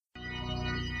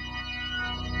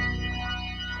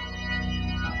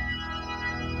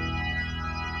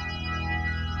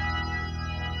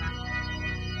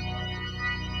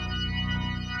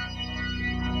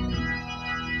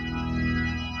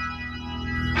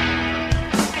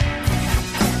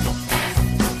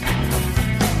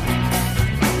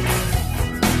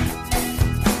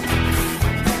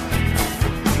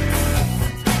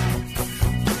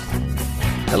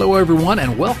Hello, everyone,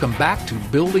 and welcome back to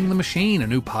Building the Machine, a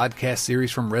new podcast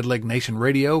series from Redleg Nation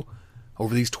Radio.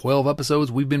 Over these 12 episodes,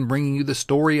 we've been bringing you the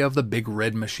story of the Big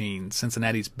Red Machine,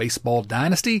 Cincinnati's baseball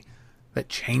dynasty that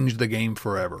changed the game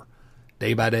forever.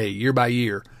 Day by day, year by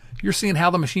year, you're seeing how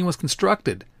the machine was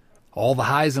constructed, all the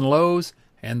highs and lows,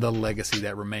 and the legacy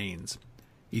that remains.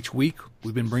 Each week,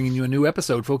 we've been bringing you a new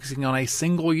episode focusing on a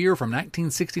single year from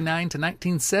 1969 to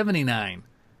 1979.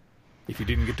 If you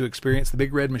didn't get to experience the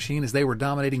Big Red Machine as they were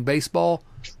dominating baseball,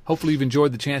 hopefully you've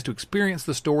enjoyed the chance to experience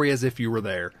the story as if you were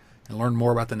there and learn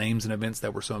more about the names and events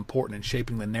that were so important in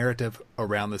shaping the narrative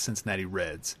around the Cincinnati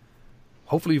Reds.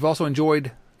 Hopefully you've also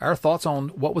enjoyed our thoughts on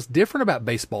what was different about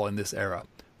baseball in this era,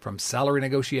 from salary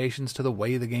negotiations to the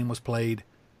way the game was played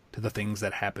to the things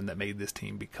that happened that made this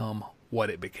team become what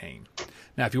it became.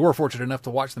 Now, if you were fortunate enough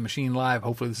to watch the Machine live,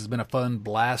 hopefully this has been a fun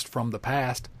blast from the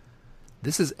past.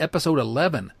 This is episode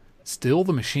 11, Still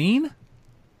the Machine?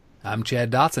 I'm Chad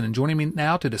Dotson, and joining me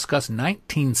now to discuss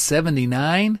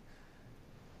 1979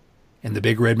 and the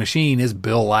Big Red Machine is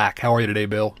Bill Lack. How are you today,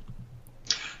 Bill?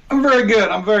 I'm very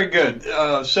good.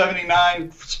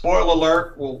 79, spoiler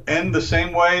alert, will end the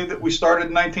same way that we started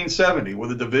in 1970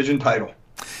 with a division title.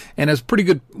 And it's a pretty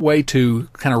good way to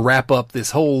kind of wrap up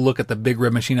this whole look at the Big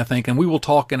Red Machine, I think. And we will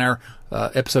talk in our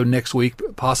episode next week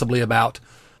possibly about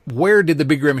where did the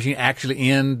Big Red Machine actually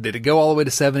end? Did it go all the way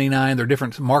to 79? There are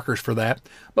different markers for that.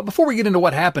 But before we get into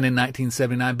what happened in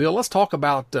 1979, Bill, let's talk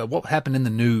about what happened in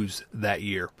the news that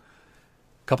year.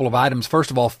 A couple of items. First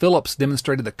of all, Philips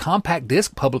demonstrated the compact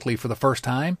disc publicly for the first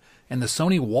time, and the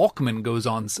Sony Walkman goes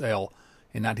on sale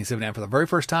in 1979 for the very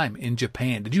first time in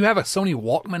Japan. Did you have a Sony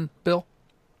Walkman, Bill?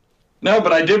 No,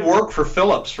 but I did work for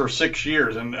Philips for 6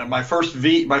 years, and my first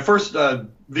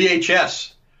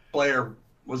VHS player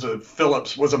was a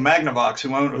Magnavox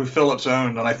who Philips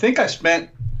owned, and I think I spent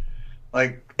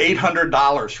like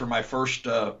 $800 for my first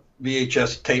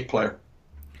VHS tape player.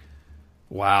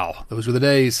 Wow, those were the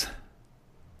days.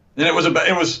 And it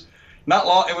was not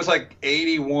long. It was like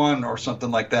 81 or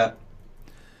something like that.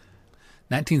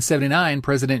 1979,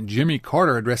 President Jimmy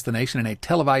Carter addressed the nation in a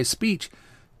televised speech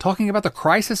talking about the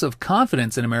crisis of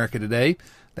confidence in America today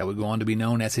that would go on to be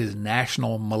known as his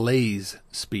National Malaise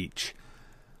speech.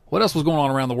 What else was going on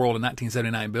around the world in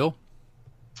 1979, Bill?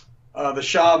 The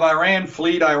Shah of Iran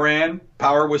fled Iran.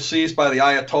 Power was seized by the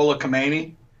Ayatollah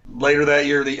Khomeini. Later that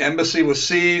year, the embassy was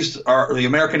seized, or the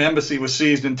American embassy was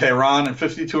seized in Tehran, and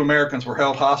 52 Americans were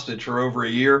held hostage for over a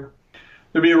year.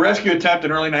 There'd be a rescue attempt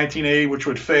in early 1980, which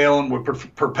would fail and would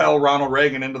propel Ronald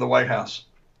Reagan into the White House.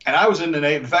 And I was in the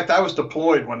Navy. In fact, I was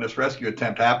deployed when this rescue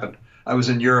attempt happened. I was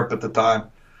in Europe at the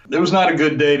time. It was not a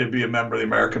good day to be a member of the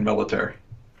American military.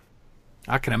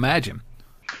 I can imagine.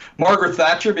 Margaret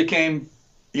Thatcher became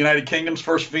the United Kingdom's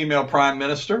first female prime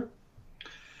minister.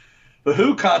 The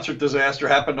Who concert disaster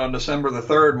happened on December the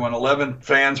 3rd when 11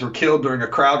 fans were killed during a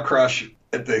crowd crush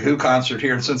at the Who concert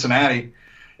here in Cincinnati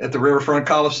at the Riverfront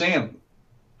Coliseum.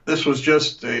 This was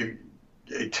just a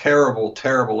terrible,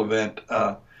 terrible event.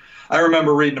 I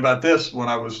remember reading about this when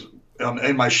I was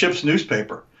in my ship's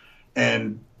newspaper,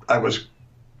 and I was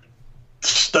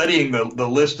studying the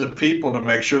list of people to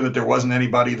make sure that there wasn't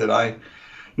anybody that I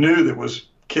knew that was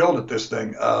killed at this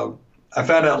thing. I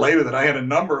found out later that I had a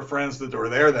number of friends that were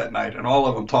there that night, and all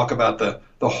of them talk about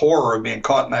the horror of being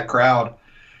caught in that crowd,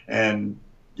 and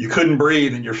you couldn't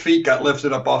breathe, and your feet got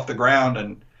lifted up off the ground,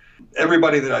 and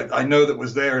everybody that I know that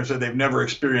was there said they've never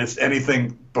experienced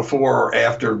anything before or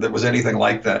after that was anything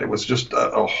like that. It was just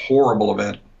a horrible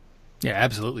event. Yeah,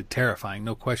 absolutely terrifying,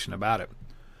 no question about it.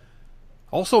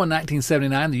 Also in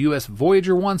 1979, the U.S.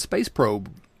 Voyager 1 space probe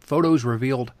photos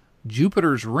revealed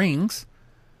Jupiter's rings.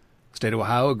 The state of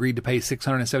Ohio agreed to pay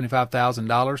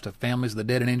 $675,000 to families of the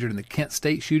dead and injured in the Kent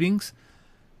State shootings.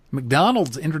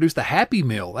 McDonald's introduced the Happy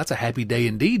Meal. That's a happy day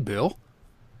indeed, Bill.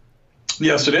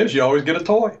 Yes, it is. You always get a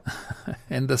toy.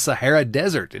 And the Sahara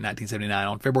Desert in 1979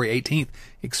 on February 18th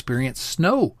experienced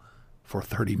snow for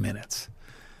 30 minutes.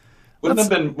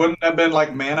 Wouldn't that have been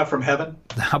like manna from heaven?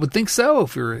 I would think so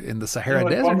if you're in the Sahara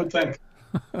Desert. One would think.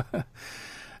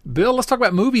 Bill, let's talk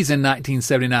about movies in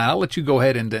 1979. I'll let you go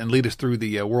ahead and lead us through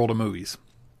the world of movies.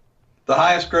 The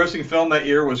highest grossing film that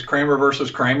year was Kramer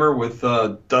versus Kramer with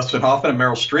Dustin Hoffman and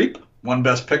Meryl Streep, won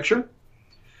Best Picture.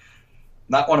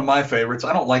 Not one of my favorites.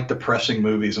 I don't like depressing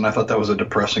movies, and I thought that was a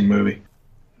depressing movie.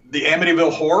 The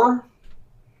Amityville Horror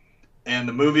and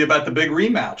the movie about the big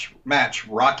rematch,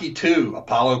 Rocky II,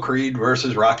 Apollo Creed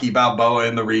versus Rocky Balboa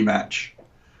in the rematch.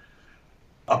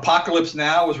 Apocalypse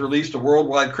Now was released to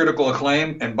worldwide critical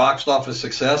acclaim and box office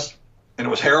success, and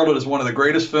it was heralded as one of the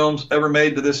greatest films ever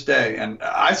made to this day. And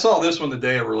I saw this one the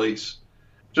day of release.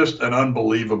 Just an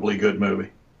unbelievably good movie.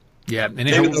 Yeah, and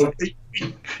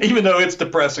even though it's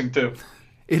depressing too.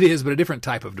 It is, but a different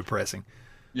type of depressing.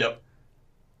 Yep.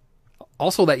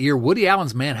 Also that year, Woody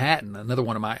Allen's Manhattan, another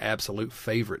one of my absolute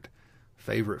favorite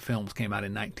films, came out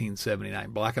in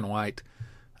 1979. Black and white,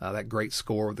 that great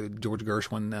score with the George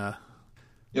Gershwin.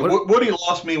 Woody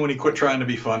lost me when he quit trying to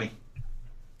be funny.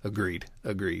 Agreed.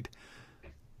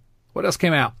 What else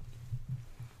came out?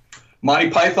 Monty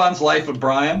Python's Life of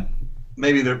Brian,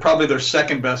 probably their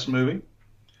second best movie.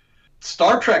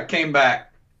 Star Trek came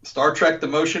back, Star Trek the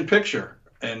Motion Picture,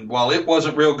 and while it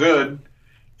wasn't real good,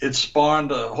 it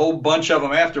spawned a whole bunch of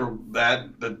them after that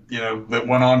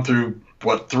went on through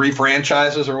 3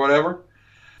 franchises or whatever.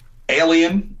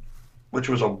 Alien, which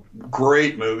was a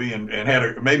great movie and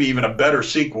had maybe even a better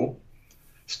sequel.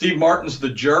 Steve Martin's The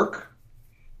Jerk,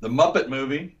 The Muppet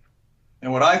Movie,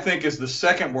 and what I think is the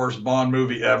second worst Bond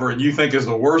movie ever, and you think is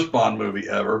the worst Bond movie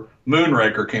ever,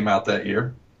 Moonraker came out that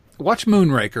year. Watch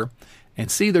Moonraker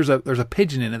and see there's a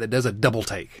pigeon in it that does a double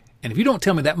take. And if you don't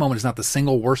tell me that moment is not the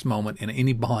single worst moment in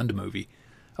any Bond movie,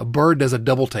 a bird does a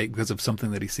double take because of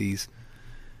something that he sees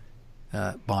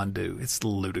Bond do. It's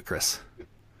ludicrous.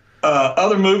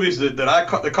 Other movies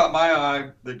that caught my eye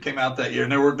that came out that year,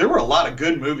 and there were a lot of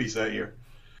good movies that year.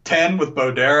 10 with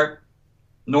Bo Derek,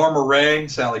 Norma Ray,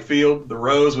 Sally Field, The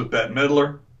Rose with Bette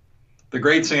Midler, The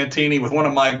Great Santini with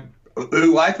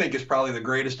who I think is probably the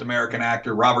greatest American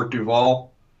actor, Robert Duvall.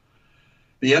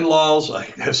 The In-Laws, a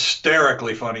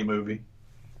hysterically funny movie.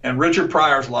 And Richard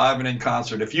Pryor's Live and in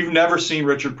Concert. If you've never seen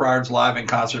Richard Pryor's Live in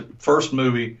Concert, first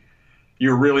movie,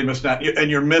 you're really missing out.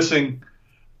 And you're missing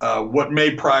what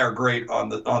made Pryor great on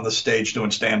the stage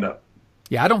doing stand-up.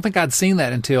 Yeah, I don't think I'd seen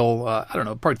that until,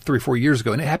 probably 3 or 4 years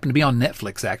ago. And it happened to be on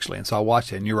Netflix, actually. And so I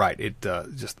watched it. And you're right. It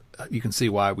you can see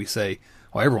why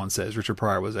everyone says Richard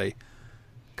Pryor was a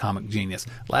comic genius.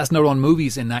 Last note on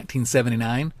movies in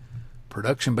 1979.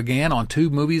 Production began on 2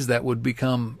 movies that would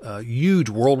become huge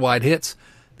worldwide hits,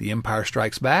 The Empire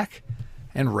Strikes Back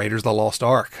and Raiders of the Lost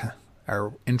Ark,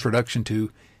 our introduction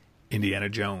to Indiana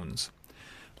Jones.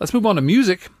 Let's move on to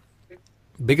music.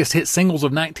 Biggest hit singles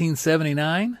of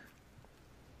 1979,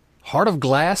 Heart of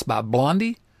Glass by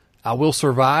Blondie, I Will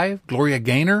Survive, Gloria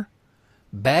Gaynor,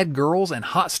 Bad Girls and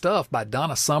Hot Stuff by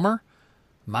Donna Summer,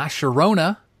 My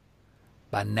Sharona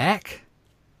by Knack,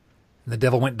 The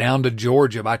Devil Went Down to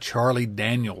Georgia by Charlie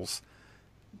Daniels.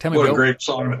 Tell me, what Bill, a great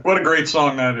song! What a great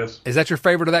song that is. Is that your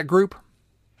favorite of that group?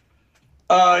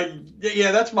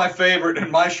 Yeah, that's my favorite,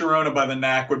 and My Sharona by the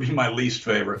Knack would be my least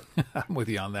favorite. I'm with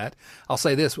you on that. I'll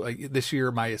say this: this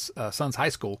year, my son's high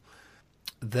school,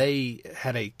 they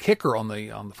had a kicker on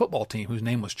the football team whose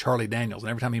name was Charlie Daniels, and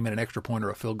every time he made an extra point or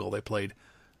a field goal, they played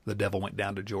 "The Devil Went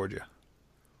Down to Georgia."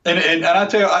 And I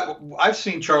tell you, I've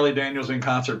seen Charlie Daniels in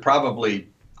concert probably,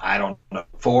 I don't know,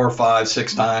 4, 5,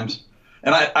 6 times.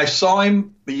 And I saw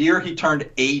him the year he turned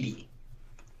 80.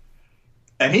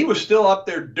 And he was still up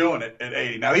there doing it at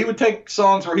 80. Now, he would take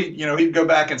songs where he'd go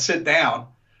back and sit down.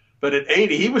 But at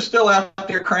 80, he was still out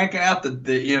there cranking out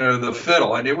the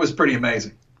fiddle. And it was pretty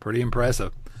amazing. Pretty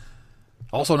impressive.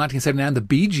 Also, in 1979, the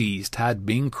Bee Gees tied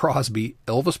Bing Crosby,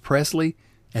 Elvis Presley,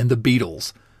 and the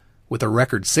Beatles with a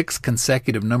record 6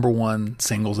 consecutive #1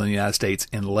 singles in the United States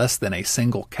in less than a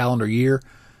single calendar year.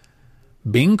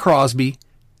 Bing Crosby,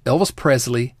 Elvis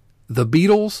Presley, the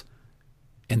Beatles,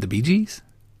 and the Bee Gees.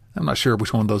 I'm not sure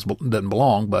which one of those doesn't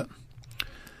belong, but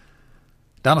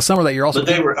Donna Summer that year also.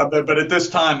 But at this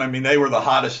time, I mean, they were the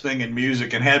hottest thing in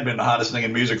music and had been the hottest thing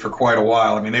in music for quite a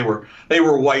while. I mean, they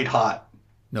were white hot.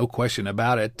 No question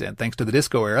about it. And thanks to the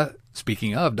disco era,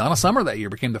 speaking of, Donna Summer that year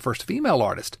became the first female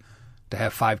artist to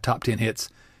have 5 top 10 hits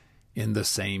in the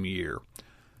same year.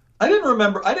 I didn't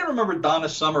remember Donna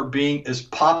Summer being as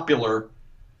popular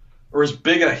or as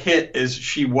big a hit as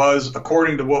she was,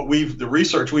 according to the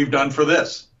research we've done for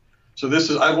this. So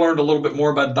I've learned a little bit more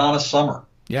about Donna Summer.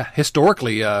 Yeah,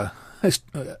 historically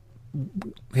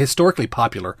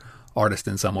popular artist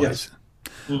in some ways. Yes.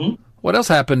 Mm-hmm. What else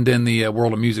happened in the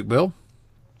world of music, Bill?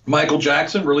 Michael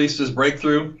Jackson released his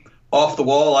breakthrough Off the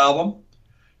Wall album.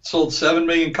 Sold 7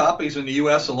 million copies in the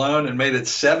U.S. alone and made it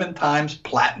 7 times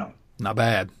platinum. Not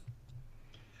bad.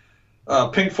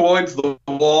 Pink Floyd's The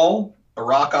Wall, a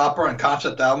rock opera and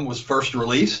concept album, was first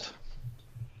released.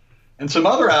 And some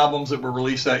other albums that were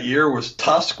released that year was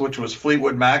Tusk, which was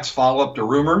Fleetwood Mac's follow-up to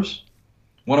Rumors.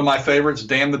 One of my favorites,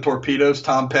 Damn the Torpedoes,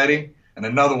 Tom Petty. And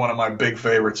another one of my big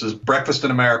favorites is Breakfast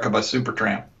in America by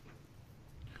Supertramp.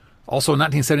 Also in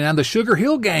 1979, the Sugar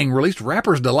Hill Gang released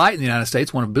Rapper's Delight in the United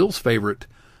States, one of Bill's favorite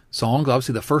songs,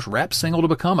 obviously the first rap single to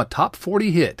become a top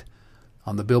 40 hit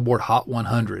on the Billboard Hot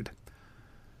 100.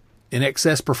 In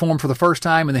Excess performed for the first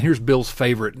time, and then here's Bill's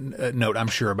favorite note, I'm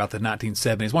sure, about the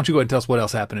 1970s. Why don't you go ahead and tell us what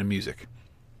else happened in music?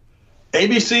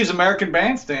 ABC's American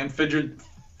Bandstand featured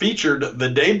the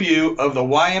debut of the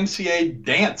YMCA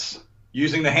dance,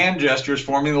 using the hand gestures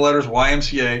forming the letters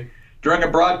YMCA during a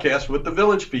broadcast with the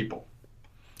Village People.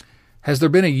 Has there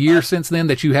been a year since then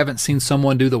that you haven't seen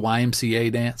someone do the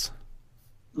YMCA dance?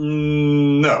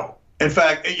 No. In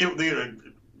fact,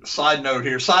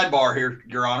 sidebar here,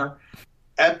 Your Honor.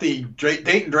 At the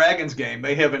Dayton Dragons game,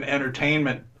 they have an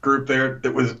entertainment group there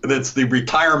that's the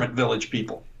Retirement Village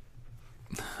People.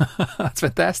 That's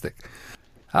fantastic.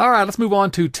 All right, let's move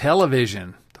on to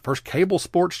television. The first cable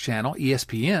sports channel,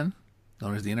 ESPN,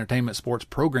 known as the Entertainment Sports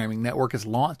Programming Network, is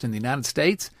launched in the United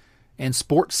States, and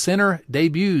Sports Center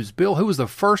debuts. Bill, who was the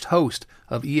first host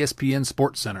of ESPN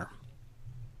Sports Center?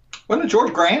 Wasn't it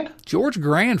George Grand? George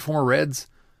Grand, former Reds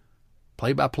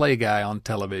play-by-play guy on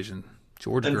television.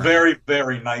 George Grand. Very,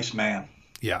 very nice man.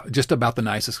 Yeah, just about the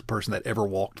nicest person that ever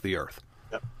walked the earth.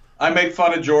 Yep. I make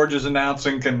fun of George's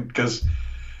announcing because,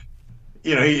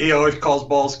 he always calls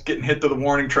balls getting hit to the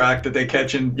warning track that they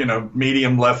catch in,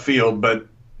 medium left field. But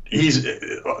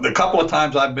the couple of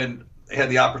times I've had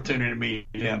the opportunity to meet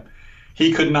him,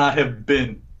 he could not have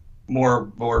been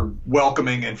more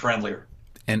welcoming and friendlier.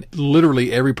 And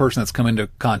literally every person that's come into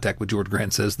contact with George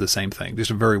Grant says the same thing.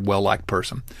 Just a very well-liked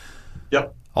person.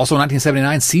 Yep. Also in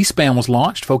 1979, C-SPAN was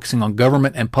launched, focusing on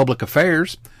government and public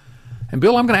affairs. And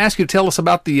Bill, I'm going to ask you to tell us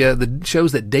about the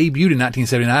shows that debuted in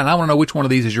 1979, and I want to know which one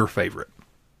of these is your favorite.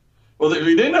 Well,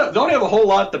 we don't have a whole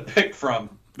lot to pick from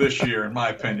this year, in my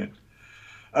opinion.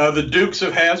 The Dukes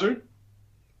of Hazzard,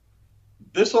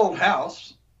 This Old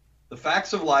House, The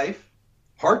Facts of Life,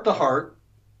 Heart to Heart,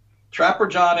 Trapper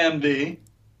John M.D.,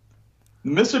 The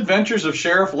Misadventures of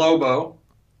Sheriff Lobo,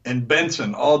 and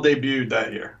Benson all debuted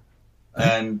that year.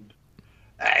 And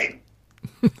I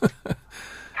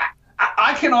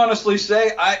can honestly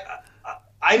say I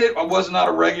was not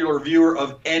a regular viewer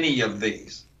of any of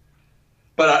these.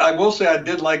 But I will say I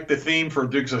did like the theme for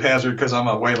Dukes of Hazzard because I'm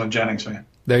a Waylon Jennings fan.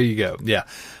 There you go. Yeah.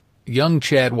 Young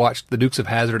Chad watched the Dukes of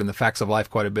Hazzard and the Facts of Life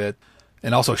quite a bit,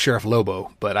 and also Sheriff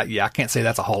Lobo. But I can't say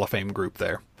that's a Hall of Fame group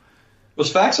there.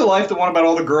 Was Facts of Life the one about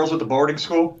all the girls at the boarding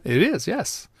school? It is,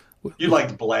 yes. You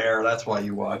liked Blair. That's why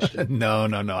you watched it. No.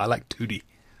 I like Tootie.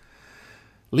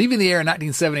 Leaving the air in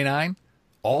 1979,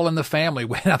 All in the Family.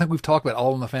 I think we've talked about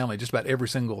All in the Family just about every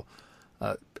single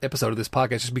episode of this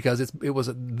podcast just because it was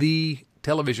the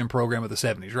television program of the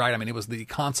 70s, right? I mean, it was the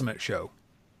consummate show.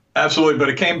 Absolutely, but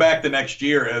it came back the next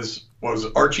year as was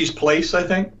Archie's Place, I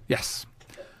think? Yes.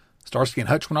 Starsky and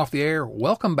Hutch went off the air.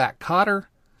 Welcome Back, Kotter,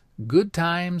 Good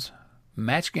Times,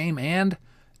 Match Game, and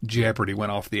Jeopardy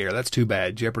went off the air. That's too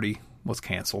bad. Jeopardy was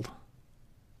canceled.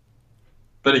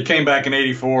 But it came back in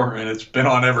 84, and it's been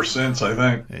on ever since, I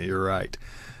think. Yeah, you're right.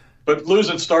 But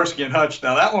losing Starsky and Hutch,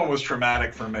 now that one was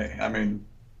traumatic for me. I mean,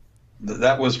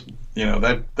 that was,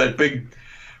 that big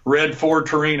red Ford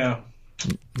Torino.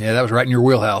 Yeah, that was right in your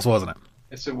wheelhouse, wasn't it?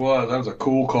 Yes, it was. That was a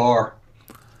cool car.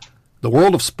 The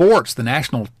world of sports, the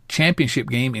national championship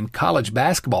game in college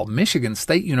basketball. Michigan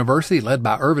State University, led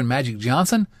by Irvin Magic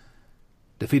Johnson,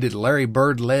 defeated Larry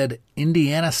Bird-led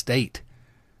Indiana State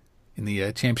in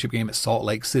the championship game at Salt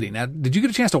Lake City. Now, did you get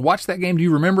a chance to watch that game? Do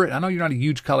you remember it? I know you're not a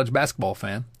huge college basketball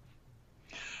fan.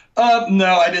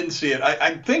 No, I didn't see it.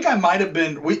 I think I might have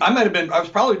been. I was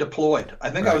probably deployed.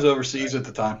 I think I was overseas at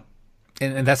the time.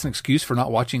 And that's an excuse for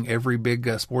not watching every big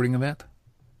sporting event?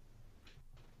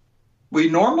 We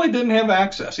normally didn't have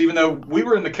access, even though we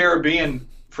were in the Caribbean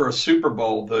for a Super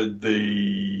Bowl. The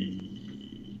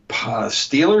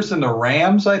Steelers and the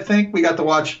Rams, I think, we got to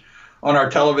watch on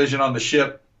our television on the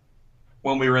ship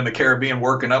when we were in the Caribbean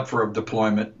working up for a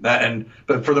deployment.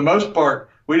 But for the most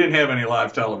part, we didn't have any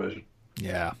live television.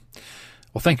 Yeah.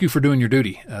 Well, thank you for doing your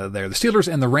duty there. The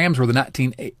Steelers and the Rams were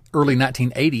the early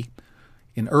 1980.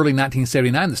 In early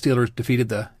 1979, the Steelers defeated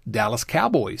the Dallas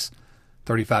Cowboys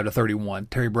 35-31.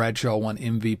 Terry Bradshaw won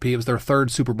MVP. It was their third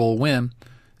Super Bowl win,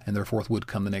 and their fourth would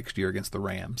come the next year against the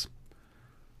Rams.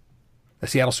 The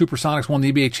Seattle Supersonics won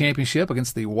the NBA championship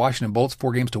against the Washington Bolts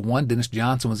 4-1. Dennis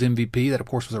Johnson was MVP. That, of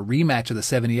course, was a rematch of the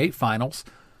 78 finals,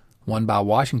 won by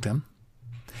Washington.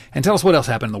 And tell us what else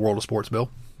happened in the world of sports, Bill.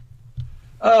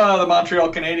 The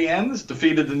Montreal Canadiens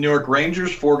defeated the New York Rangers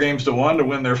 4-1 to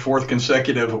win their fourth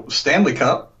consecutive Stanley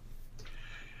Cup.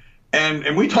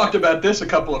 And we talked about this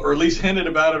or at least hinted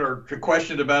about it or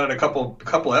questioned about it a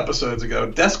couple episodes ago.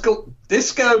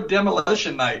 Disco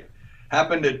Demolition Night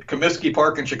happened at Comiskey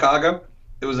Park in Chicago.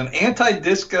 It was an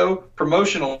anti-disco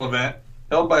promotional event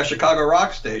held by a Chicago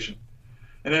rock station.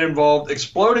 And it involved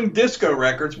exploding disco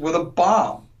records with a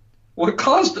bomb. what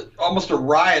caused almost a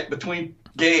riot between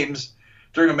games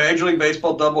during a Major League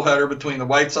Baseball doubleheader between the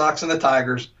White Sox and the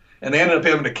Tigers, and they ended up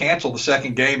having to cancel the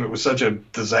second game. It was such a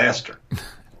disaster.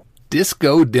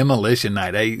 Disco Demolition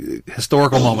Night, a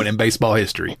historical moment in baseball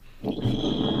history.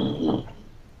 You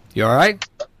all right?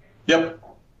 Yep.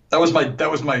 That was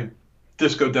my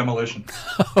disco demolition.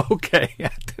 Okay.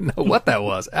 I didn't know what that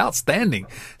was. Outstanding.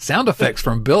 Sound effects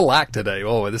from Bill Lack today.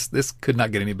 Oh, this could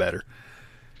not get any better.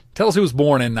 Tell us who was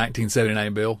born in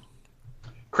 1979, Bill.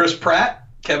 Chris Pratt,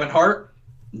 Kevin Hart,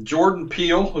 Jordan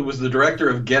Peele, who was the director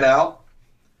of Get Out,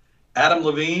 Adam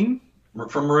Levine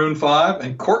from Maroon 5,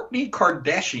 and Kourtney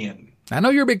Kardashian. I know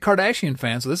you're a big Kardashian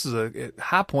fan, so this is a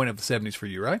high point of the 70s for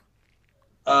you, right?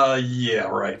 Yeah,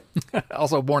 right.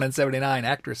 Also born in 79,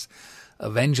 actress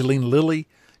Evangeline Lilly,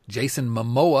 Jason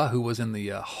Momoa, who was in the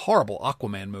horrible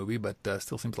Aquaman movie, but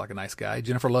still seems like a nice guy,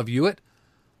 Jennifer Love Hewitt,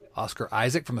 Oscar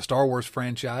Isaac from the Star Wars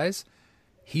franchise,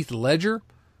 Heath Ledger,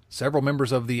 several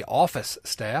members of the Office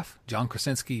staff, John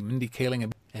Krasinski, Mindy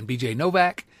Kaling, and B.J.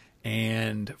 Novak,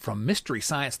 and from Mystery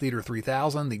Science Theater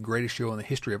 3000, the greatest show in the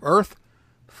history of Earth,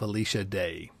 Felicia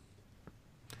Day.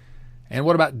 And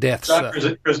what about deaths?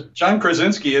 John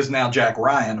Krasinski is now Jack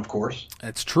Ryan, of course.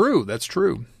 That's true. Jason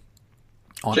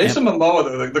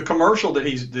Momoa, the commercial that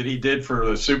he did for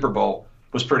the Super Bowl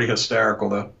was pretty hysterical,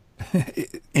 though.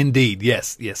 Indeed,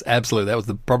 yes, absolutely. That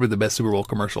was probably the best Super Bowl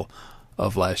commercial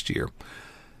of last year,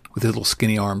 with his little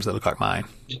skinny arms that look like mine.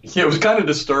 Yeah, it was kind of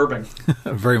disturbing.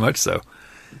 Very much so.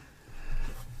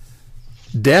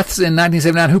 Deaths in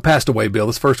 1979. Who passed away, Bill?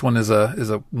 This first one is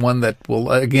a one that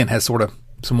will again has sort of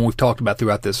someone we've talked about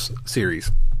throughout this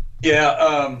series.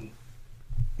 Yeah,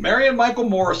 Marion Michael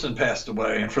Morrison passed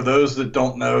away, and for those that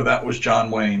don't know, that was John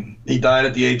Wayne. He died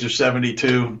at the age of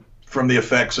 72 from the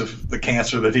effects of the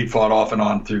cancer that he'd fought off and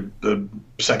on through the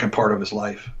second part of his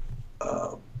life.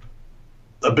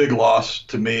 A big loss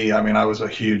to me. I mean, I was a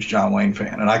huge John Wayne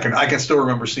fan, and I can still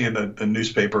remember seeing the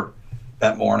newspaper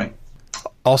that morning.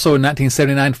 Also in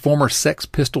 1979, former Sex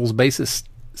Pistols bassist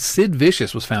Sid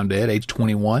Vicious was found dead, age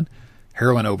 21,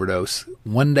 heroin overdose,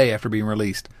 one day after being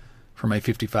released from a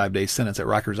 55-day sentence at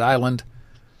Rikers Island.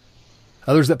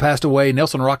 Others that passed away,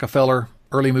 Nelson Rockefeller,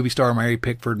 early movie star Mary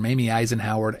Pickford, Mamie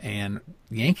Eisenhower, and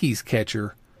Yankees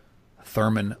catcher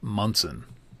Thurman Munson.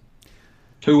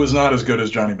 Who was not as good as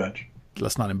Johnny Bench.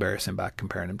 Let's not embarrass him by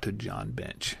comparing him to John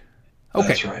Bench. Okay,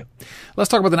 that's right. Let's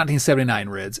talk about the 1979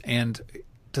 Reds. And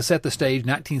to set the stage,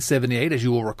 1978, as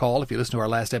you will recall if you listen to our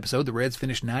last episode, the Reds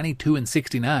finished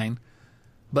 92-69,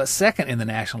 but second in the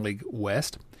National League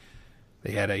West.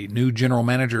 They had a new general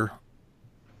manager.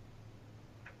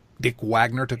 Dick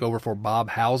Wagner took over for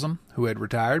Bob Howsam, who had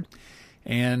retired,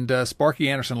 and Sparky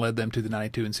Anderson led them to the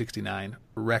 92-69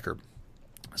 record.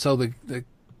 So the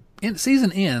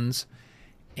season ends,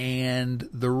 and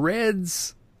the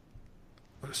Reds,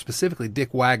 specifically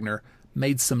Dick Wagner,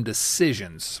 made some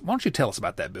decisions. Why don't you tell us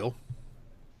about that, Bill?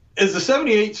 As the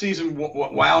 78 season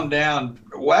wound down,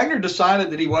 Wagner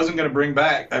decided that he wasn't going to bring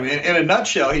back. I mean, in a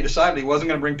nutshell, he decided he wasn't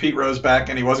going to bring Pete Rose back,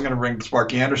 and he wasn't going to bring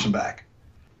Sparky Anderson back.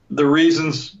 The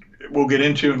reasons we'll get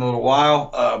into in a little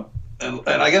while, and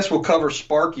I guess we'll cover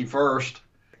Sparky first.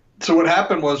 So what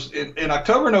happened was in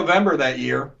October, November that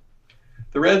year,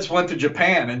 the Reds went to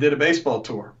Japan and did a baseball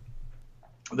tour.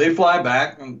 They fly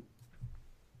back, and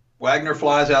Wagner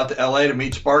flies out to L.A. to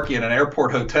meet Sparky in an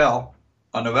airport hotel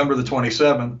on November the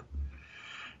 27th.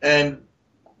 And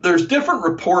there's different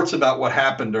reports about what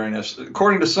happened during this.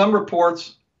 According to some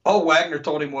reports, all Wagner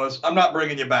told him was, "I'm not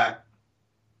bringing you back."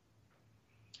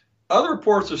 Other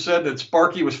reports have said that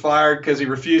Sparky was fired because he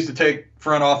refused to take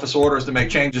front office orders to make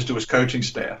changes to his coaching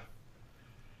staff.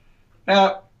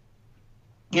 Now,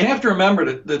 you have to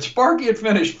remember that Sparky had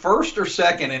finished first or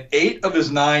second in 8 of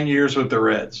his 9 years with the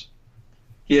Reds.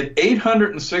 He had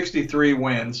 863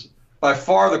 wins, by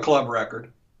far the club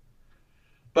record.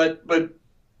 But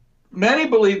many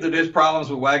believe that his problems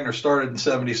with Wagner started in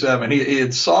 77. He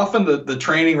had softened the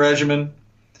training regimen.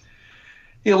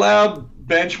 He allowed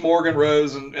Bench, Morgan,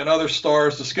 Rose, and other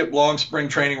stars to skip long spring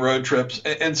training road trips.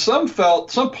 And some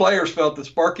players felt that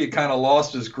Sparky had kind of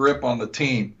lost his grip on the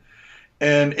team.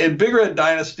 And in Big Red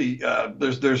Dynasty,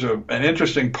 there's an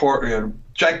interesting part.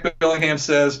 Jack Billingham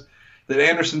says that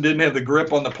Anderson didn't have the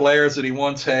grip on the players that he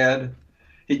once had.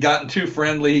 He'd gotten too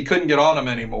friendly. He couldn't get on them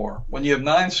anymore. When you have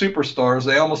 9 superstars,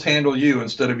 they almost handle you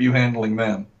instead of you handling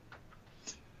them.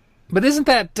 But isn't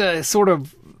that sort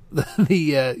of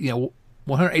the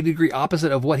 180-degree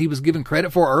opposite of what he was given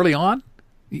credit for early on?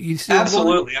 You see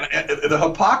absolutely, and the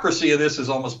hypocrisy of this is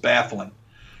almost baffling,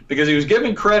 because he was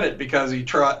given credit because he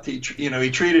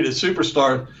treated his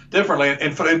superstar differently,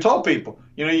 and told people,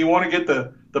 you want to get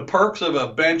the the perks of a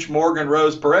bench Morgan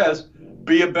Rose Perez,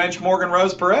 be a bench Morgan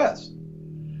Rose Perez.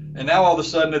 And now all of a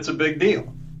sudden it's a big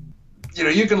deal. You know,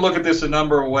 you can look at this a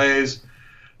number of ways.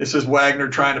 This is Wagner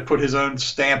trying to put his own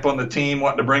stamp on the team,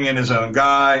 wanting to bring in his own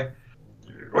guy,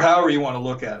 however you want to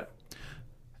look at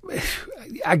it.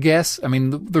 I guess, I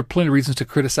mean, there are plenty of reasons to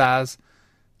criticize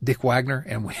Dick Wagner,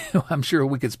 and I'm sure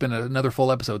we could spend another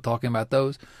full episode talking about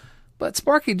those. But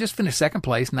Sparky just finished second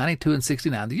place, 92 and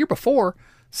 69. The year before,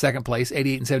 second place,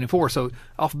 88 and 74. So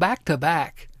off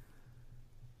back-to-back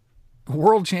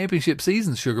World Championship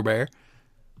seasons, Sugar Bear,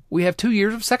 we have 2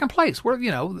 years of second place. Where,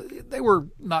 you know, they were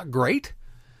not great,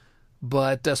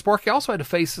 but Sparky also had to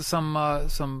face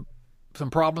some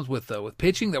problems with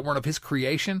pitching that weren't of his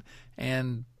creation,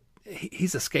 and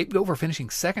he's a scapegoat for finishing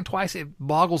second twice. It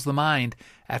boggles the mind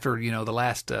after, you know, the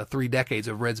last 3 decades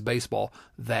of Reds baseball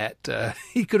that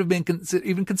he could have been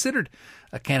even considered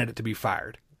a candidate to be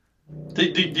fired. Do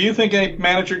you think any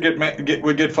manager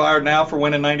would get fired now for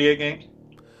winning 98 games?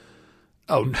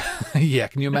 Oh, yeah.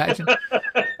 Can you imagine?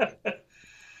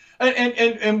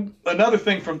 and another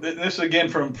thing from this again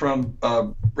from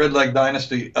Red Leg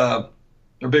Dynasty or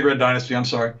Big Red Dynasty. I'm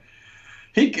sorry.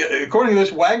 According to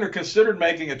this, Wagner considered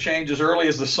making a change as early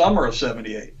as the summer of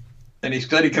 '78, and he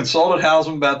said he consulted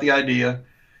Hausum about the idea.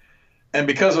 And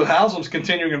because of Hausum's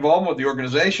continuing involvement with the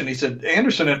organization, he said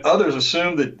Anderson and others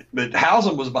assumed that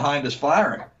Hausum was behind his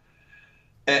firing.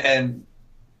 And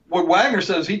what Wagner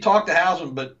says, he talked to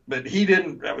Hausum, but he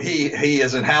didn't. He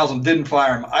as in Hausum didn't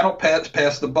fire him. I don't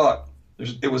pass the buck.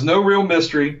 It was no real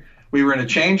mystery. We were in a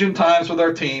change in times with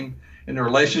our team in the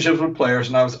relationships with players,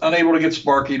 and I was unable to get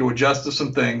Sparky to adjust to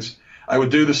some things. I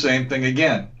would do the same thing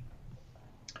again.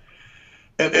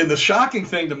 And the shocking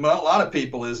thing to a lot of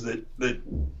people is that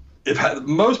if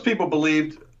most people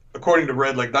believed, according to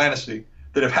Red Leg Dynasty,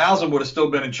 that if Hausum would have still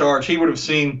been in charge, he would have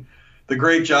seen the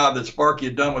great job that Sparky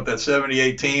had done with that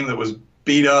 '78 team that was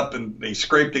beat up, and he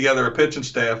scraped together a pitching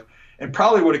staff, and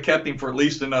probably would have kept him for at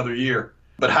least another year.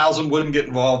 But Hausum wouldn't get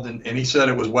involved, and he said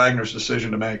it was Wagner's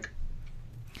decision to make.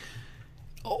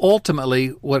 Ultimately,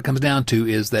 what it comes down to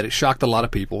is that it shocked a lot of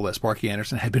people that Sparky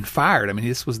Anderson had been fired. I mean,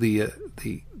 this was the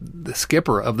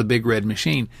skipper of the Big Red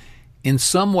Machine. In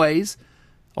some ways,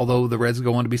 although the Reds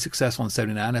go on to be successful in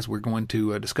 '79, as we're going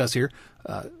to discuss here,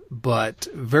 but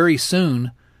very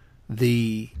soon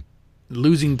the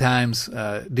losing times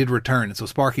did return, and so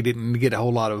Sparky didn't get a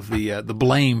whole lot of the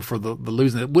blame for the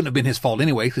losing. It wouldn't have been his fault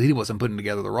anyway, because he wasn't putting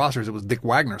together the rosters. It was Dick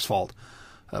Wagner's fault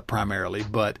primarily,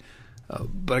 but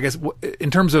I guess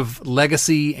in terms of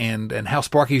legacy and how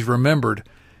Sparky's remembered,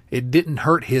 it didn't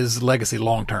hurt his legacy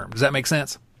long term. Does that make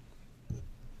sense?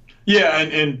 Yeah,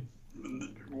 and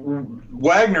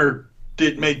Wagner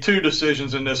made 2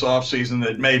 decisions in this offseason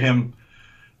that made him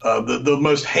the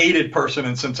most hated person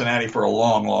in Cincinnati for a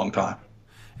long, long time.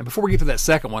 And before we get to that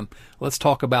second one, let's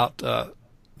talk about the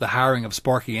hiring of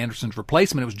Sparky Anderson's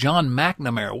replacement. It was John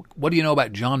McNamara. What do you know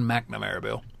about John McNamara,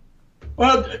 Bill?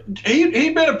 Well,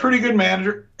 he'd been a pretty good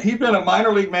manager. He'd been a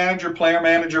minor league manager, player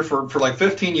manager for like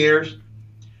 15 years.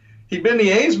 He'd been the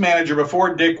A's manager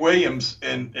before Dick Williams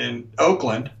in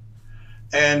Oakland.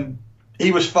 And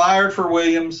he was fired for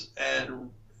Williams,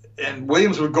 and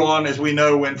Williams would go on, as we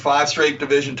know, win 5 straight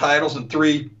division titles and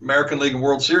 3 American League and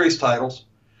World Series titles.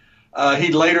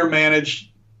 He'd later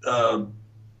managed the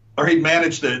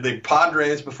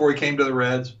Padres before he came to the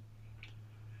Reds.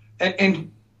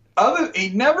 And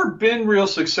he'd never been real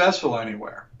successful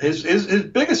anywhere. His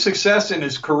biggest success in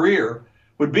his career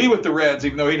would be with the Reds,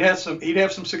 even though he'd have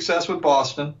some success with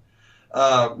Boston,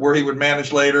 where he would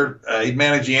manage later. He'd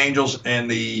manage the Angels and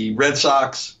the Red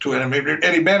Sox and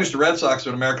he managed the Red Sox to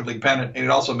an American League pennant, and he'd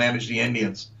also managed the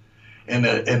Indians in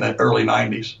the early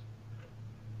 '90s.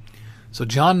 So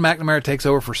John McNamara takes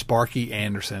over for Sparky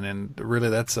Anderson, and really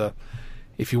that's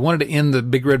if you wanted to end the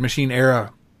Big Red Machine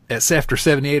era after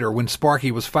 '78 or when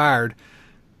Sparky was fired,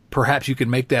 perhaps you could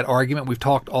make that argument. We've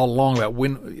talked all along about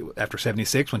when, after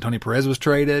 '76, when Tony Perez was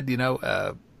traded,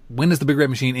 when does the Big Red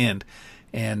Machine end?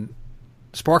 And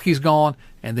Sparky's gone,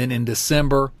 and then in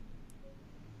December,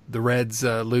 the Reds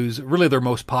lose really their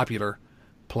most popular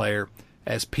player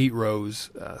as Pete Rose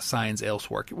signs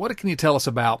elsewhere. What can you tell us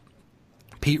about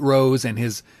Pete Rose and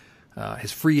his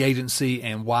free agency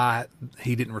and why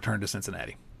he didn't return to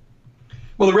Cincinnati?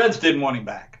 Well, the Reds didn't want him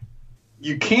back.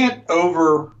 You can't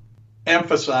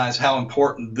overemphasize how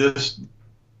important this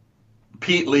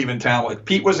Pete leaving town was.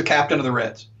 Pete was the captain of the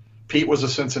Reds. Pete was a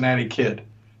Cincinnati kid.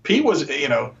 Pete was,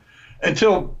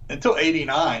 until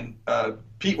 '89,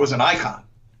 Pete was an icon.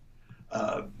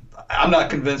 I'm not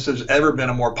convinced there's ever been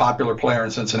a more popular player in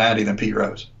Cincinnati than Pete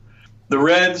Rose. The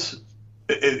Reds,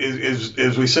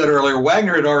 as we said earlier,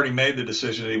 Wagner had already made the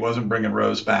decision that he wasn't bringing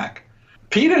Rose back.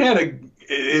 Pete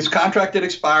his contract had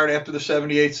expired after the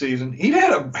 78 season. He'd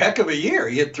had a heck of a year.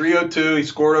 He had 302. He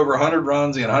scored over 100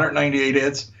 runs. He had 198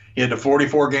 hits. He had a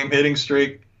 44-game hitting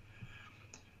streak.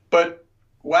 But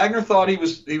Wagner thought he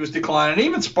was declining.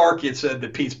 Even Sparky had said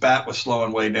that Pete's bat was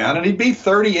slowing way down, and he'd be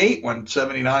 38 when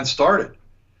 79 started.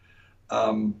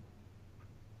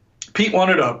 Pete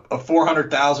wanted a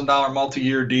 $400,000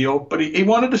 multi-year deal, but he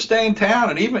wanted to stay in town,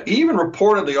 and even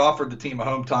reportedly offered the team a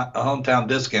hometown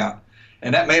discount.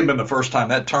 And that may have been the first time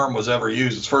that term was ever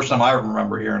used. It's the first time I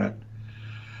remember hearing it.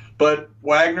 But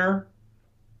Wagner,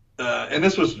 and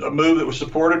this was a move that was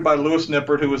supported by Louis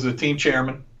Nippert, who was the team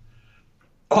chairman,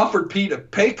 offered Pete a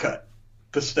pay cut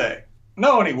to stay,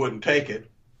 knowing he wouldn't take it.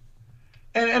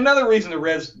 And another reason the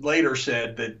Reds later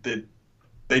said that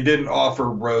they didn't offer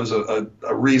Rose a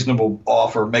reasonable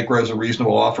offer, make Rose a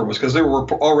reasonable offer, was because there were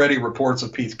already reports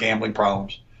of Pete's gambling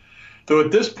problems. Though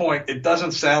at this point, it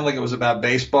doesn't sound like it was about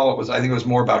baseball. I think it was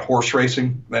more about horse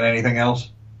racing than anything else.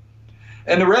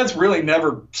 And the Reds really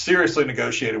never seriously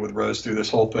negotiated with Rose through this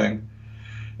whole thing.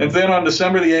 And then on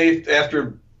December the 8th,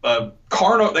 after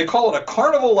they call it a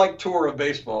carnival-like tour of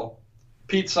baseball,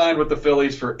 Pete signed with the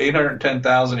Phillies for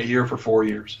 $810,000 a year for 4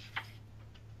 years.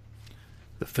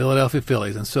 The Philadelphia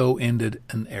Phillies, and so ended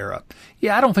an era.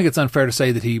 Yeah, I don't think it's unfair to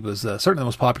say that he was certainly the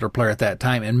most popular player at that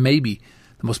time, and maybe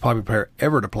the most popular player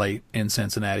ever to play in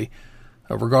Cincinnati,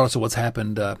 regardless of what's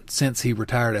happened since he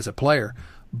retired as a player.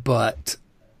 But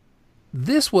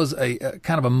this was a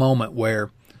kind of a moment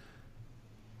where,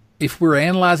 if we're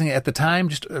analyzing it at the time,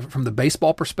 just from the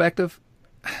baseball perspective,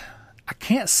 I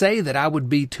can't say that I would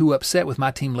be too upset with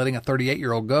my team letting a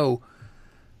 38-year-old go,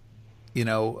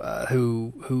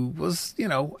 who was,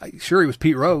 sure, he was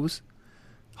Pete Rose,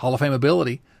 Hall of Fame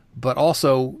ability, but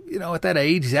also, at that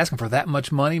age, he's asking for that much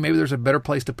money. Maybe there's a better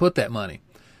place to put that money.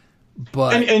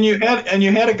 But and you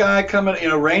had a guy coming.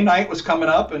 Ray Knight was coming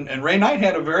up, and Ray Knight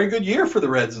had a very good year for the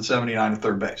Reds in '79 at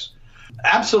third base.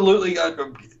 Absolutely,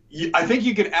 I think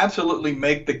you could absolutely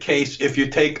make the case if you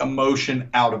take emotion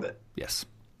out of it. Yes,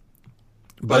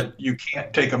 but you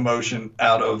can't take emotion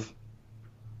out of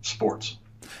sports.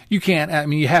 You can't. I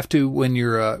mean, you have to when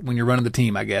you're running the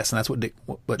team, I guess, and that's what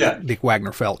Dick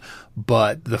Wagner felt.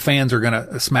 But the fans are going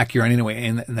to smack you around anyway,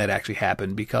 and that actually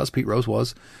happened because Pete Rose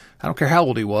was, I don't care how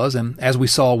old he was, and as we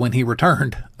saw when he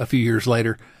returned a few years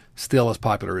later, still as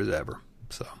popular as ever.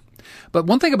 So, but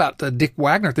one thing about Dick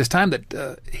Wagner at this time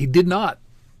that he did not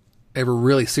ever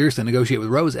really seriously negotiate with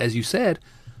Rose, as you said,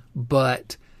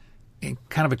 but in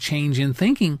kind of a change in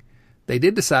thinking, they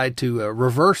did decide to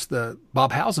reverse the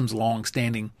Bob Howsam's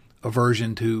long-standing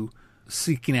aversion to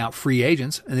seeking out free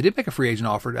agents, and they did make a free agent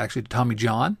offer actually to Tommy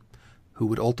John, who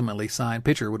would ultimately sign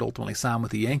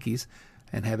with the Yankees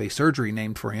and have a surgery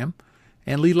named for him,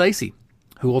 and Lee Lacy,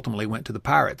 who ultimately went to the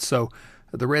Pirates. So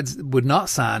the Reds would not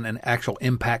sign an actual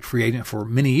impact free agent for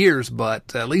many years,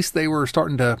 but at least they were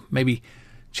starting to maybe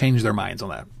change their minds on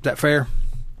that. Is that fair?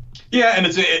 Yeah, and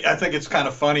I think it's kind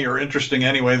of funny or interesting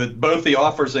anyway that both the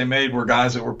offers they made were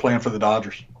guys that were playing for the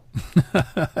Dodgers.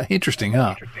 Interesting,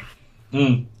 huh?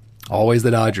 Always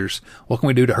the Dodgers. What can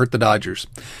we do to hurt the Dodgers?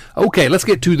 Okay, let's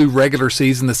get to the regular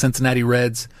season. The Cincinnati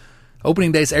Reds.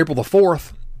 Opening day is April the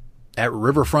 4th at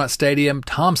Riverfront Stadium.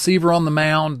 Tom Seaver on the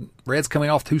mound. Reds coming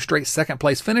off 2 straight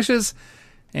second-place finishes,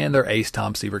 and their ace,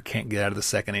 Tom Seaver, can't get out of the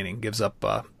second inning. Gives up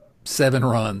 7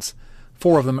 runs,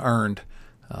 4 of them earned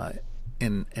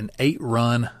in an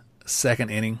 8-run second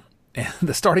inning. And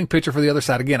the starting pitcher for the other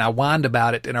side, again, I whined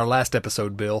about it in our last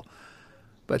episode, Bill.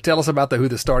 But tell us about who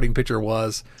the starting pitcher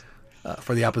was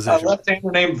for the opposition. A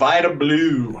left-hander named Vida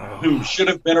Blue, who should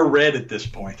have been a Red at this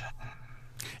point.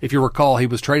 If you recall, he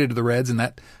was traded to the Reds, and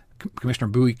that Commissioner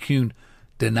Bowie Kuhn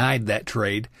denied that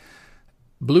trade.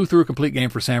 Blue threw a complete game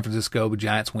for San Francisco. The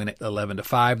Giants win it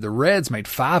 11-5. The Reds made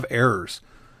 5 errors,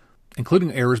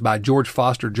 including errors by George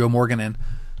Foster, Joe Morgan, and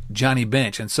Johnny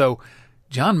Bench. And so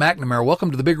John McNamara,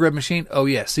 welcome to the Big Red Machine. Oh,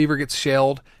 yeah, Seaver gets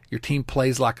shelled. Your team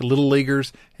plays like little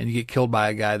leaguers, and you get killed by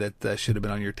a guy that should have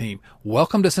been on your team.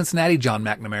 Welcome to Cincinnati, John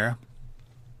McNamara.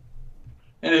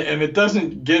 And it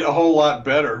doesn't get a whole lot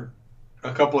better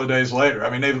a couple of days later. I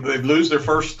mean, they lose their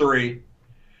first 3,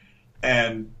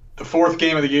 and the 4th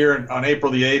game of the year on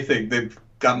April the 8th, they've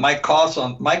got Mike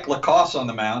LaCosse on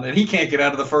the mound, and he can't get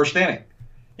out of the first inning.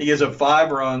 He gives up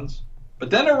 5 runs. But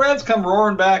then the Reds come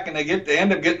roaring back, and they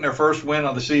end up getting their first win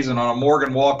of the season on a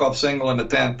Morgan walk-off single in the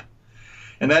 10th.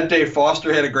 And that day,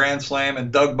 Foster had a grand slam,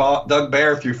 and Doug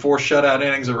Bear threw 4 shutout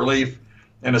innings of relief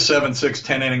in a 7-6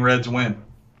 10-inning Reds win.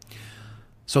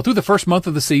 So through the first month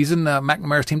of the season,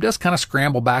 McNamara's team does kind of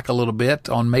scramble back a little bit.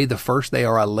 On May the 1st, they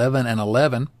are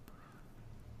 11-11.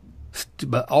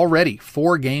 But already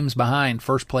 4 games behind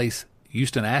first place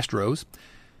Houston Astros.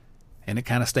 And it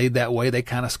kind of stayed that way. They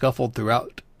kind of scuffled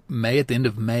throughout May. At the end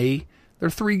of May, they're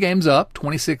 3 games up,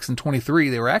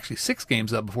 26-23. They were actually 6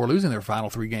 games up before losing their final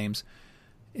 3 games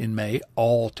in May,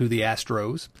 all to the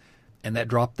Astros. And that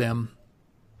dropped them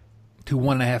to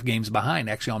 1.5 games behind.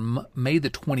 Actually, on May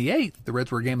the 28th, the Reds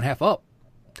were a game and a half up.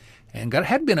 And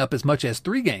had been up as much as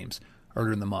 3 games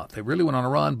earlier in the month. They really went on a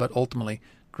run, but ultimately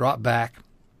dropped back.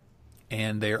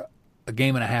 And they're a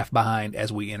game and a half behind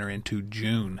as we enter into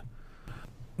June.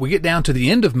 We get down to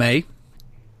the end of May,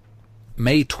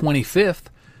 May 25th,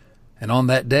 and on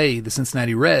that day, the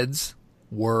Cincinnati Reds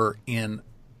were in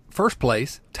first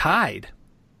place, tied.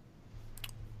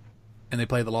 And they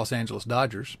played the Los Angeles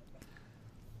Dodgers.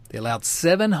 They allowed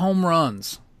 7 home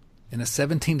runs in a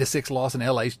 17-6 loss in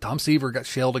L.A. Tom Seaver got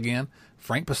shelled again.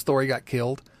 Frank Pastore got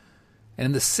killed. And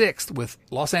in the 6th, with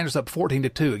Los Angeles up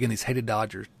 14-2, again, these hated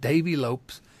Dodgers, Davey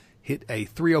Lopes hit a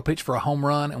 3-0 pitch for a home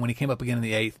run, and when he came up again in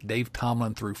the 8th, Dave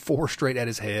Tomlin threw 4 straight at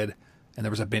his head, and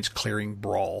there was a bench-clearing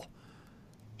brawl.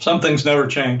 Some things never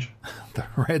change. The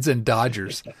Reds and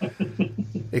Dodgers.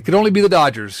 It could only be the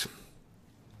Dodgers.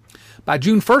 By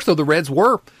June 1st, though, the Reds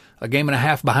were a game and a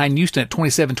half behind Houston at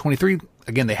 27-23.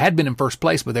 Again, they had been in first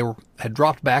place, but they had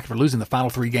dropped back for losing the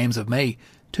final 3 games of May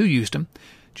to Houston.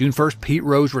 June 1st, Pete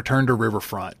Rose returned to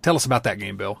Riverfront. Tell us about that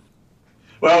game, Bill.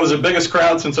 Well, it was the biggest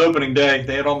crowd since opening day.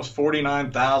 They had almost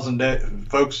 49,000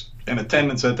 folks in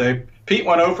attendance that day. Pete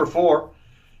went 0 for 4,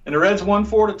 and the Reds won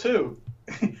 4-2.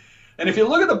 And if you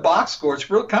look at the box score, it's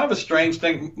kind of a strange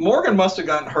thing. Morgan must have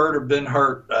gotten hurt or been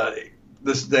hurt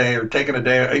this day or taken a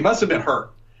day. He must have been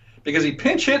hurt because he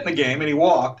pinch hit in the game and he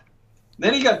walked.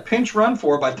 Then he got pinch run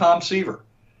for by Tom Seaver.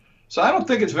 So I don't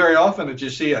think it's very often that you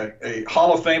see a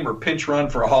Hall of Famer pinch run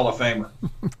for a Hall of Famer.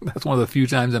 That's one of the few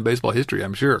times in baseball history,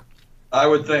 I'm sure. I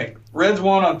would think. Reds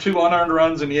won on 2 unearned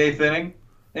runs in the 8th inning.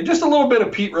 And just a little bit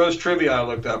of Pete Rose trivia I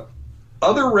looked up.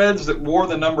 Other Reds that wore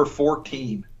the number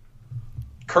 14.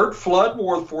 Curt Flood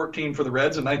wore 14 for the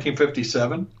Reds in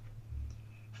 1957.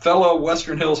 Fellow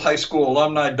Western Hills High School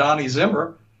alumni Donnie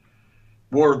Zimmer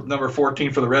wore number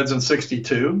 14 for the Reds in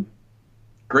 62.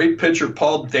 Great pitcher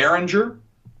Paul Derringer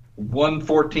wore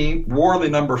the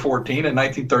number 14 in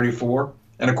 1934.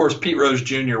 And, of course, Pete Rose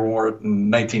Jr. wore it in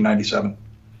 1997.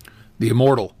 The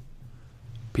immortal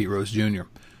Pete Rose Jr.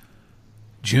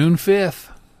 June 5th,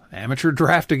 amateur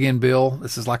draft again, Bill.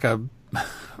 This is like a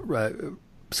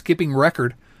skipping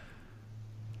record.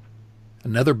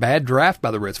 Another bad draft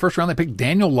by the Reds. First round, they picked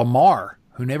Daniel Lamar,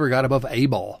 who never got above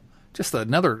A-ball. Just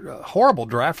another horrible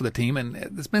draft for the team, and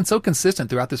it's been so consistent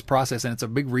throughout this process, and it's a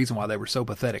big reason why they were so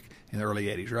pathetic in the early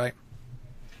 80s, right?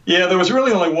 Yeah, there was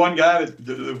really only one guy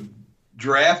that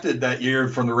drafted that year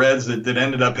from the Reds that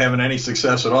ended up having any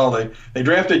success at all. They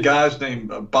drafted guys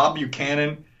named Bob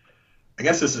Buchanan. I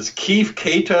guess this is Keith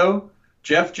Cato,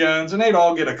 Jeff Jones, and they'd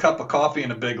all get a cup of coffee in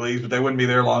the big leagues, but they wouldn't be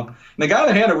there long. And the guy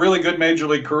that had a really good major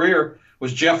league career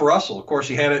was Jeff Russell. Of course,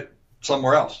 he had it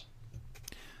somewhere else.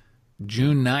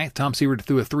 June 9th, Tom Seaver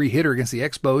threw a 3-hitter against the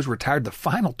Expos, retired the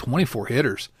final 24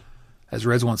 hitters as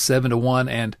Reds won 7-1.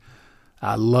 And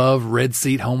I love red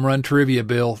seat home run trivia,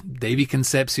 Bill. Davey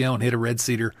Concepcion hit a red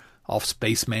seater off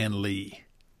Spaceman Lee.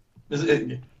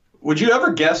 Would you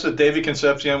ever guess that Davey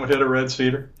Concepcion would hit a red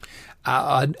seater?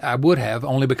 I would have,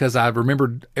 only because I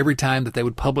remembered every time that they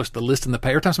would publish the list in the paper.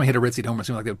 Every time somebody hit a red seat home run, it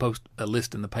seemed like they would post a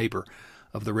list in the paper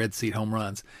of the red seat home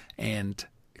runs. And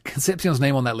Concepcion's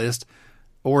name on that list,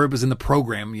 or it was in the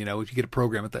program, if you get a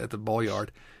program at the ball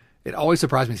yard, it always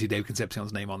surprised me to see Dave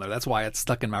Concepcion's name on there. That's why it's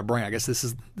stuck in my brain. I guess this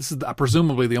is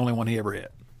presumably the only one he ever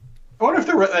hit. I wonder if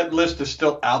that list is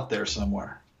still out there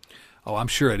somewhere. Oh, I'm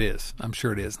sure it is. We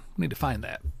need to find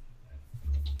that.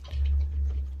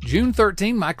 June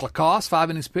 13, Mike Lacoste, 5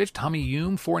 innings pitched. Tommy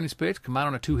Hume, 4 innings pitched. Combined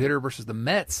on a 2-hitter versus the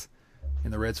Mets in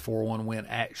the Reds' 4-1 win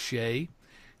at Shea.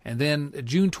 And then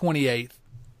June 28th,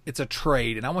 it's a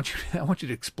trade, and I want you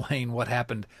to explain what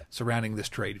happened surrounding this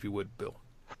trade, if you would, Bill.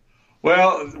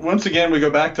 Well, once again, we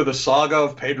go back to the saga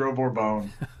of Pedro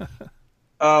Bourbon.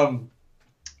 The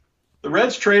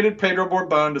Reds traded Pedro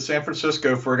Bourbon to San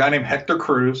Francisco for a guy named Hector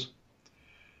Cruz,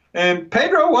 and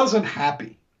Pedro wasn't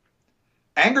happy.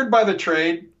 Angered by the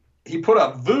trade, he put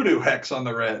a voodoo hex on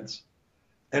the Reds,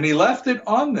 and he left it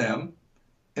on them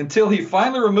until he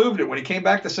finally removed it when he came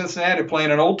back to Cincinnati playing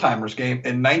an old-timers game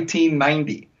in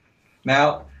 1990.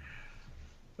 Now,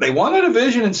 they won a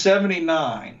division in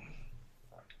 79.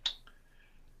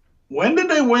 When did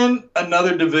they win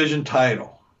another division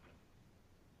title?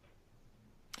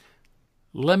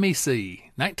 Let me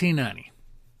see. 1990.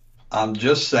 I'm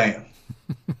just saying.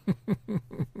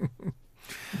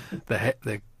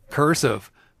 The curse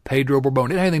of Pedro Borbon.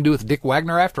 Didn't have anything to do with Dick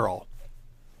Wagner after all.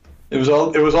 It was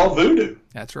all voodoo.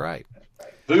 That's right.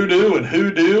 Voodoo and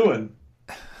hoodoo and.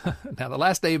 Now, the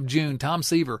last day of June, Tom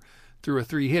Seaver threw a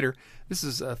 3-hitter. This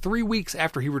is 3 weeks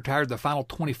after he retired the final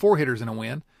 24 hitters in a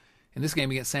win. In this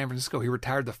game against San Francisco, he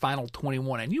retired the final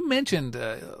 21. And you mentioned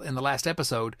in the last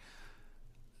episode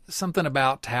something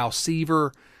about how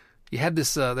Seaver, you had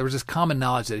this, there was this common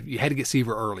knowledge that you had to get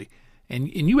Seaver early. And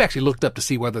you actually looked up to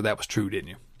see whether that was true, didn't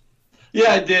you?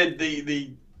 Yeah, I did.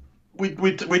 We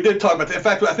did talk about that. In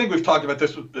fact, I think we've talked about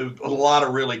this with a lot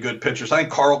of really good pitchers. I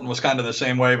think Carlton was kind of the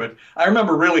same way, but I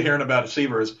remember really hearing about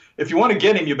Seaver is if you want to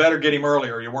get him, you better get him early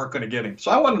or you weren't going to get him.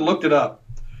 So I went and looked it up.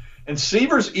 And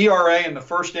Seaver's ERA in the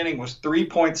first inning was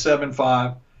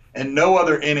 3.75, and no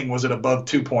other inning was it above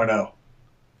 2.0.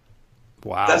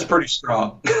 Wow. That's pretty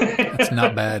strong. That's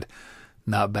not bad.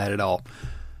 Not bad at all.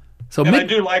 So I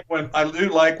do like when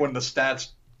the stats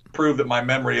prove that my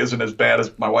memory isn't as bad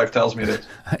as my wife tells me it is.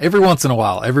 Every once in a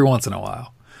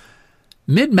while.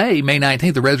 Mid-May, May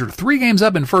 19th, the Reds are 3 games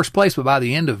up in first place, but by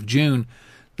the end of June,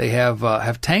 they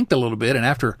have tanked a little bit, and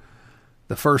after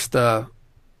the first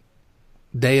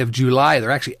day of July,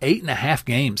 they're actually 8.5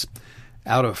 games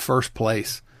out of first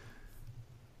place.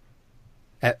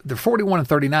 They're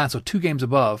 41-39, so 2 games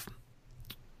above.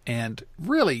 And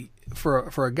really,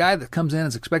 for a guy that comes in and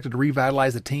is expected to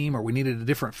revitalize the team, or we needed a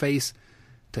different face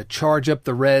to charge up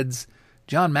the Reds,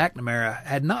 John McNamara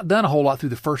had not done a whole lot through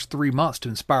the first 3 months to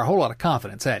inspire a whole lot of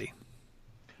confidence, had he?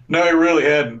 No, he really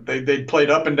hadn't. They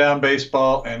played up and down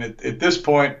baseball, and at this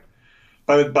point,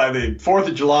 by the 4th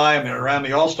of July and around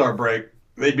the All-Star break,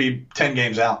 they'd be 10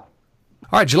 games out.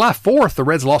 All right, July 4th, the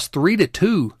Reds lost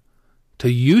 3-2 to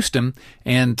Houston,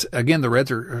 and again, the Reds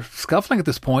are scuffling at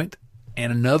this point,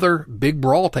 and another big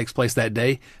brawl takes place that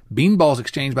day. Beanballs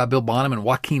exchanged by Bill Bonham and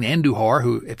Joaquin Andujar,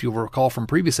 who, if you'll recall from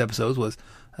previous episodes, was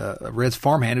a Reds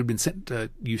farmhand who'd been sent to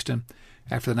Houston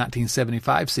after the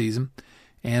 1975 season.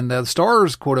 And the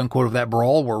stars, quote-unquote, of that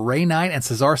brawl were Ray Knight and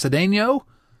Cesar Cedeno,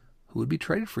 who would be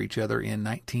traded for each other in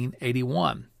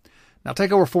 1981. Now,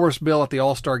 take over for us, Bill, at the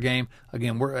All-Star game.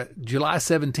 Again, July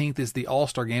 17th is the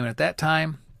All-Star game, and at that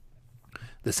time,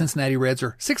 the Cincinnati Reds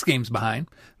are 6 games behind.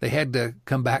 They had to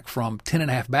come back from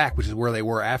 10.5 back, which is where they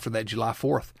were after that July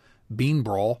 4th bean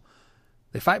brawl.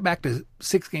 They fight back to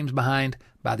 6 games behind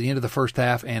by the end of the first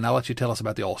half, and I'll let you tell us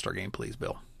about the All-Star game, please,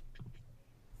 Bill.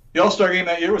 The All-Star game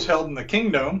that year was held in the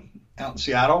Kingdome out in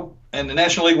Seattle, and the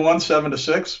National League won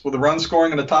 7-6 with a run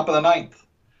scoring in the top of the 9th.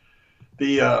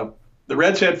 The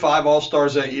Reds had 5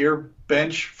 All-Stars that year: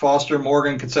 Bench, Foster,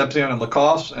 Morgan, Concepcion, and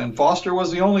Lacoste, and Foster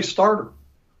was the only starter,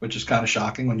 which is kind of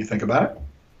shocking when you think about it.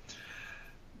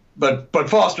 But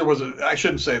Foster I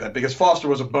shouldn't say that, because Foster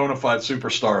was a bona fide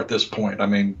superstar at this point. I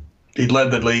mean, he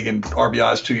led the league in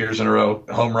RBIs 2 years in a row,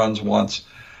 home runs once,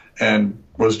 and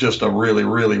was just a really,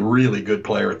 really, really good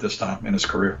player at this time in his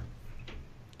career.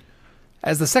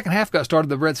 As the second half got started,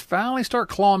 the Reds finally start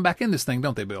clawing back in this thing,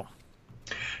 don't they, Bill?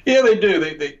 Yeah, they do.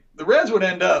 The Reds would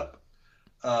end up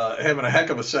having a heck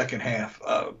of a second half.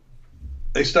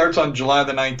 They starts on July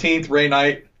the 19th. Ray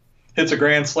Knight hits a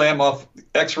grand slam off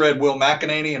ex-Red Will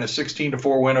McEnany in a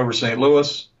 16-4 win over St.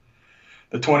 Louis.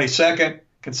 The 22nd,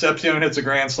 Concepcion hits a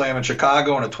grand slam in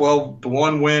Chicago in a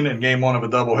 12-1 win in Game 1 of a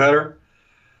doubleheader.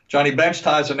 Johnny Bench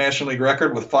ties a National League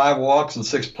record with 5 walks and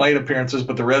 6 plate appearances,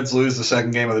 but the Reds lose the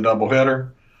second game of the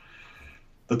doubleheader.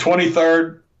 The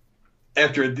 23rd,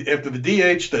 after the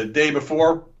DH the day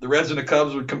before, the Reds and the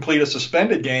Cubs would complete a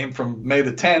suspended game from May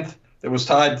the 10th that was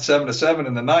tied 7-7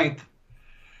 in the 9th.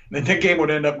 And the game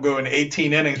would end up going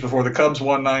 18 innings before the Cubs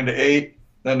won 9-8.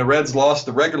 Then the Reds lost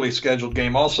the regularly scheduled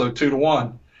game also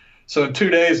 2-1. So in 2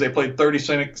 days, they played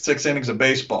 36 innings of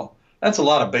baseball. That's a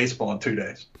lot of baseball in 2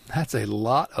 days. That's a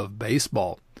lot of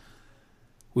baseball.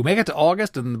 We make it to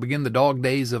August and begin the dog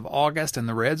days of August, and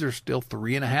the Reds are still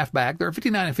 3.5 back. They're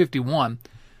 59-51,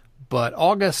 but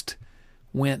August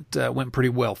went pretty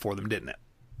well for them, didn't it?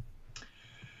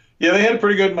 Yeah, they had a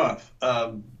pretty good month.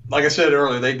 Like I said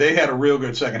earlier, they had a real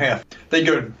good second half. They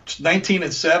go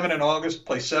 19-7 in August,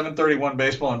 play 731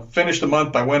 baseball, and finish the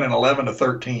month by winning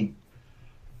 11-13.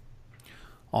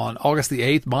 On August the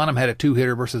 8th, Bonham had a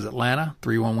 2-hitter versus Atlanta,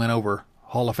 3-1 win over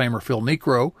Hall of Famer Phil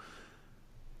Niekro.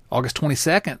 August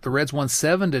 22nd, the Reds won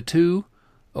 7-2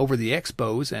 over the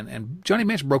Expos, and Johnny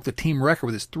Bench broke the team record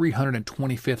with his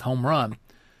 325th home run.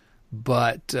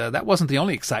 But that wasn't the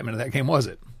only excitement of that game, was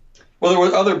it? Well, there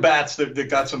were other bats that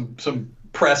got some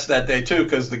press that day, too,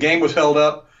 because the game was held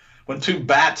up when 2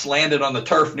 bats landed on the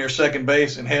turf near second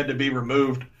base and had to be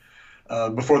removed.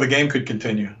 before the game could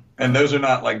continue. And those are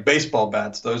not like baseball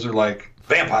bats. Those are like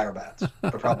vampire bats,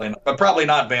 but probably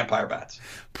not vampire bats.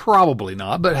 Probably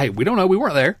not, but hey, we don't know. We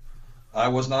weren't there. I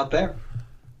was not there.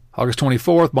 August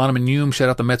 24th, Bonham and Hume shut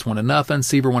out the Mets 1-0.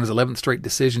 Seaver won his 11th straight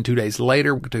decision 2 days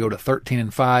later to go to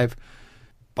 13-5.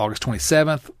 August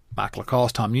 27th, Mike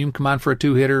Lacoste, Tom Hume combined for a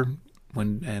two-hitter,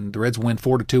 and the Reds win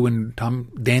 4-2 when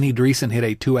Danny Dreesen hit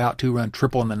a 2-out, 2-run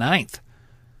triple in the ninth.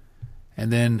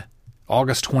 And then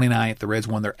August 29th, the Reds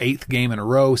won their 8th game in a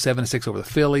row, 7-6 over the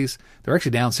Phillies. They're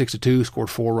actually down 6-2, scored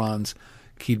 4 runs,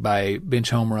 keyed by a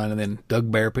bench home run, and then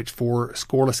Doug Bear pitched 4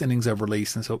 scoreless innings of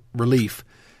relief.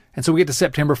 And so we get to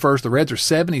September 1st. The Reds are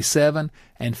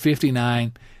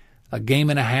 77-59, a game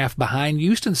and a half behind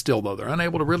Houston still, though. They're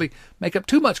unable to really make up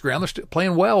too much ground. They're still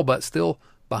playing well, but still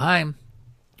behind.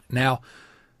 Now,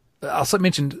 I also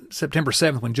mentioned September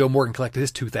 7th when Joe Morgan collected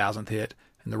his 2,000th hit,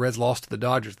 and the Reds lost to the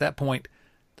Dodgers. At that point,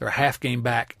 they're a half game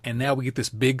back, and now we get this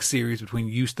big series between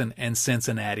Houston and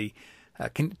Cincinnati.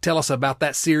 Can you tell us about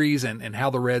that series and how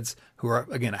the Reds, who are,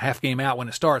 again, a half game out when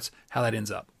it starts, how that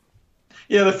ends up?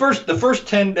 Yeah, the first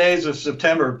 10 days of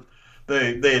September,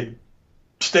 they had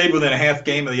stayed within a half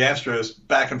game of the Astros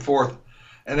back and forth.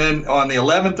 And then on the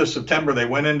 11th of September, they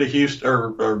went into Houston,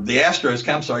 or the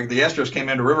Astros came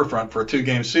into Riverfront for a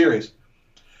 2-game series.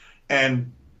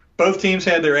 And both teams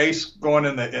had their ace going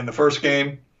in the first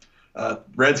game.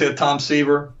 Reds had Tom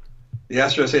Seaver. The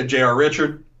Astros had J.R.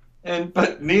 Richard.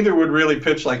 But neither would really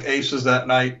pitch like aces that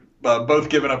night, both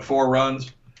giving up 4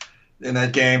 runs in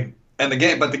that game. And the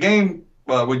game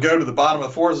would go to the bottom of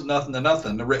the fourth,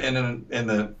 0-0. And in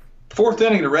the fourth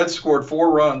inning, the Reds scored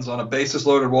 4 runs on a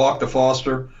bases-loaded walk to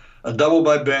Foster, a double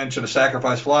by Bench, and a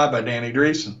sacrifice fly by Danny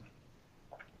Dreesen.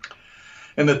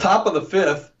 In the top of the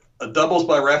fifth, doubles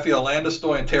by Rafael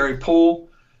Landeskog and Terry Poole,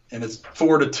 and it's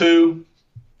 4-2.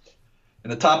 In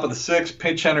the top of the sixth,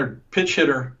 pitch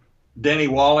hitter Denny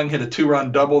Walling hit a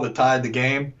 2-run double that tied the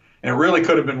game. And it really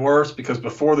could have been worse because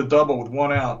before the double with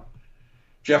 1 out,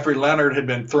 Jeffrey Leonard had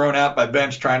been thrown out by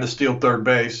Bench trying to steal third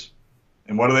base.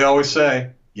 And what do they always say?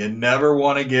 You never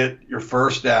want to get your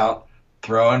first out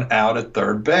thrown out at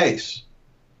third base.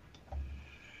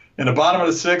 In the bottom of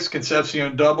the sixth,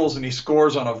 Concepcion doubles, and he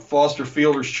scores on a Foster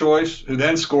fielder's choice, who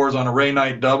then scores on a Ray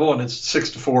Knight double, and it's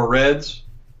 6-4 Reds.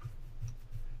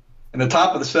 In the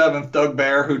top of the seventh, Doug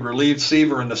Bear, who'd relieved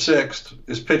Seaver in the sixth,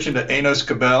 is pitching to Enos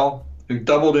Cabell, who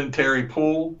doubled in Terry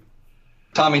Poole.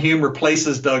 Tommy Hume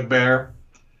replaces Doug Bear,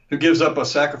 who gives up a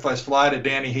sacrifice fly to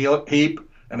Danny Heap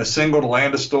and a single to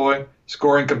Landeskog,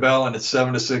 scoring Cabell, and it's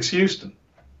 7-6 Houston.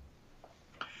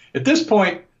 At this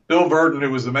point, Bill Verdon,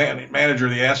 who was the manager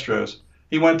of the Astros,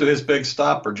 he went to his big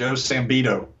stopper, Joe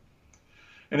Sambito.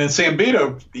 And in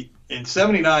 79,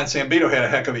 Sambito had a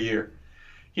heck of a year.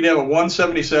 He'd have a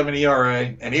 1.77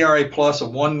 ERA, an ERA plus of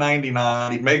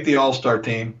 1.99. He'd make the All-Star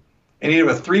team, and he'd have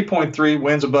a 3.3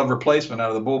 wins above replacement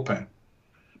out of the bullpen.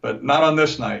 But not on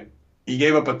this night. He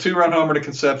gave up a 2-run homer to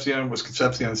Concepcion, was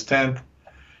Concepcion's 10th.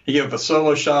 He gave up a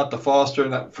solo shot to Foster,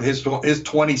 that for his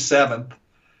 27th,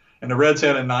 and the Reds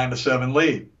had a 9-7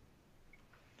 lead.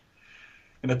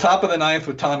 In the top of the ninth,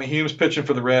 with Tommy Humes pitching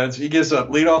for the Reds, he gives up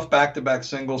leadoff back-to-back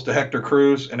singles to Hector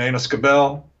Cruz and Enos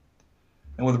Cabell.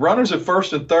 And with runners at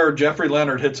first and third, Jeffrey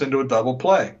Leonard hits into a double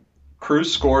play.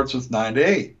 Cruz scores with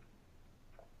 9-8.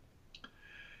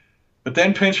 But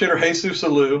then pinch hitter Jesus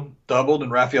Alou doubled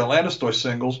and Rafael Landeskog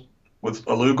singles, with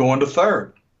Alou going to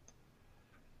third.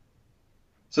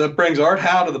 So that brings Art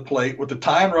Howe to the plate with the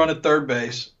tying run at third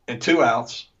base and 2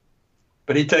 outs.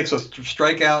 But he takes a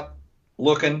strikeout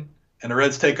looking, and the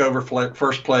Reds take over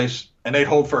first place, and they'd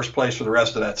hold first place for the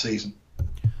rest of that season.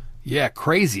 Yeah,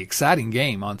 crazy, exciting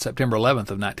game on September 11th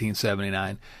of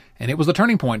 1979. And it was the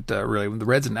turning point, really, when the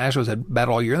Reds and Astros had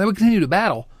battled all year. And they would continue to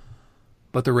battle,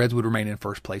 but the Reds would remain in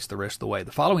first place the rest of the way.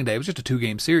 The following day, it was just a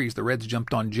 2-game series. The Reds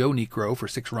jumped on Joe Niekro for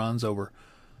 6 runs over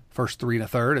first 3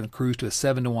 1/3 and cruised to a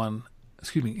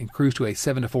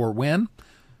 7-4 win.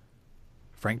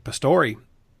 Frank Pastore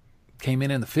came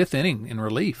in the 5th inning in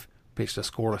relief, pitched a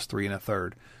scoreless 3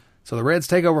 1/3. So the Reds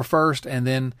take over first, and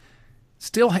then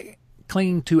still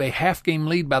clinging to a half-game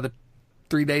lead by the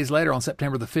 3 days later on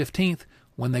September the 15th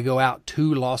when they go out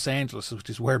to Los Angeles, which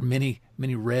is where many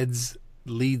Reds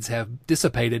leads have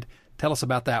dissipated. Tell us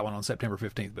about that one on September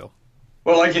 15th, Bill.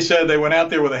 Well, like you said, they went out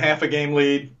there with a half-a-game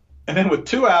lead, and then with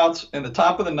 2 outs in the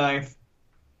top of the ninth,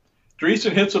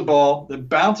 Dreesen hits a ball that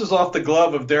bounces off the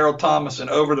glove of Darryl Thomas and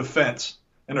over the fence,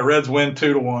 and the Reds win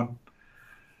 2-1.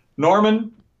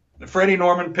 Freddie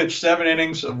Norman pitched 7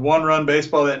 innings of 1-run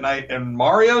baseball that night, and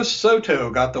Mario Soto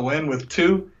got the win with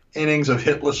 2 innings of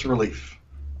hitless relief.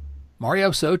 Mario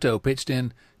Soto pitched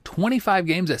in 25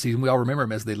 games that season. We all remember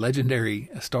him as the legendary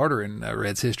starter in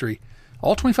Reds history.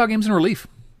 All 25 games in relief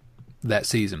that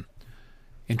season,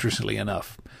 interestingly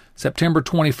enough. September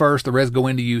 21st, the Reds go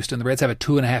into Houston. The Reds have a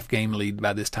 2.5 game lead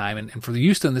by this time. And for the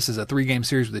Houston, this is a 3-game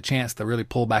series with a chance to really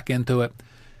pull back into it.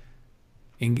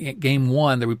 In game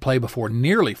one, that we play before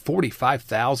nearly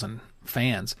 45,000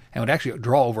 fans and would actually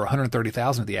draw over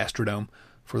 130,000 at the Astrodome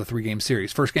for the 3-game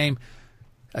series. First game,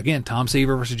 again, Tom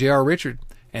Seaver versus J.R. Richard.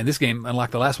 And this game,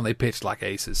 unlike the last one, they pitched like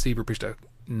aces. Seaver pitched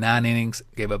 9 innings,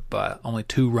 gave up only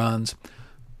 2 runs,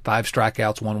 5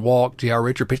 strikeouts, 1 walk. J.R.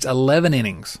 Richard pitched 11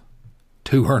 innings,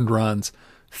 2 earned runs,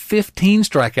 15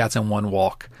 strikeouts, and 1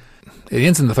 walk. It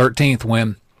ends in the 13th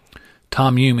when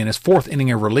Tom Hume, in his 4th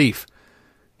inning of relief,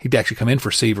 he'd actually come in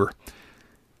for Seaver.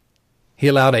 He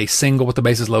allowed a single with the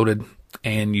bases loaded,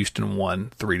 and Houston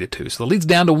won 3-2. So the lead's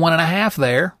down to 1.5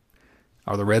 there.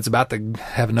 Are the Reds about to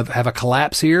have a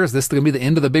collapse here? Is this going to be the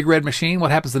end of the Big Red Machine? What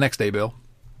happens the next day, Bill?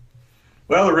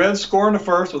 Well, the Reds score in the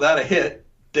first without a hit.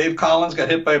 Dave Collins got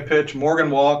hit by a pitch. Morgan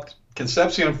walked.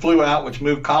 Concepcion flew out, which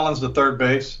moved Collins to third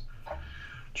base.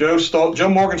 Joe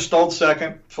Morgan stole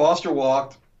second. Foster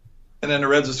walked. And then the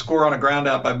Reds would score on a ground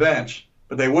out by Bench.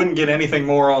 But they wouldn't get anything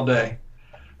more all day.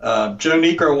 Joe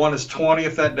Niekro won his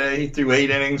 20th that day. He threw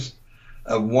 8 innings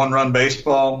of 1-run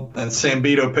baseball, and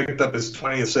Sambito picked up his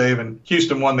 20th save, and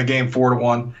Houston won the game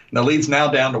 4-1. And the lead's now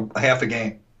down to half a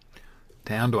game.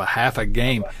 Down to a half a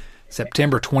game.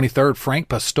 September 23rd, Frank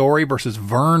Pastore versus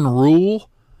Vern Rule.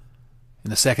 In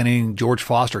the second inning, George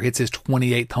Foster hits his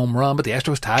 28th home run, but the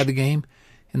Astros tied the game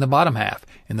in the bottom half.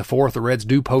 In the fourth, the Reds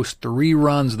do post 3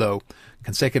 runs, though.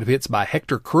 Consecutive hits by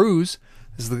Hector Cruz.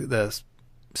 This is the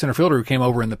center fielder who came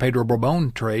over in the Pedro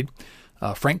Borbon trade.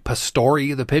 Frank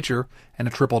Pastore, the pitcher, and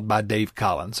a triple by Dave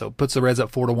Collins. So puts the Reds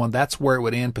up 4-1. That's where it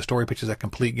would end. Pastore pitches a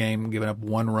complete game, giving up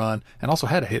 1 run, and also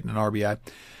had a hit and an RBI.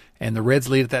 And the Reds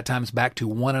lead at that time is back to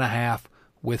 1.5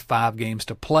 with 5 games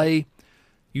to play.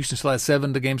 Houston still has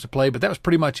 7 games to play, but that was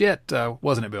pretty much it,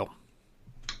 wasn't it, Bill?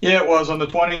 Yeah, it was. On the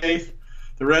 28th,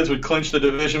 the Reds would clinch the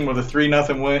division with a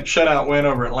 3-0 win, shutout win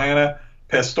over Atlanta.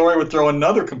 Pastore would throw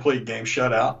another complete game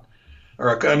shutout,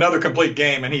 or another complete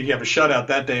game, and he'd have a shutout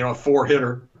that day on a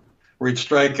 4-hitter where he'd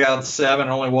strike out 7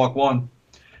 and only walk 1.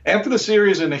 After the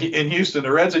series in Houston,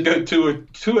 the Reds would go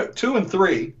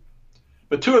 2-3,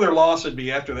 but 2 of their losses would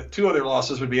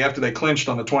be after they clinched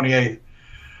on the 28th.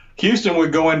 Houston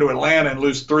would go into Atlanta and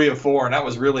lose 3 of 4, and that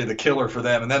was really the killer for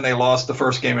them. And then they lost the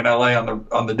first game in L.A.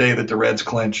 on the day that the Reds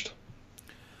clinched.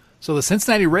 So the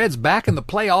Cincinnati Reds back in the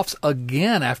playoffs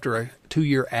again after a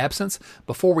 2-year absence.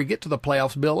 Before we get to the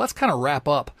playoffs, Bill, let's kind of wrap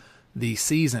up the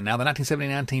season. Now, the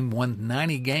 1979 team won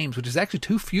 90 games, which is actually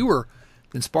 2 fewer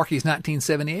than Sparky's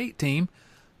 1978 team,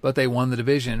 but they won the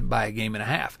division by a game and a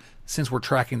half. Since we're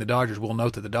tracking the Dodgers, we'll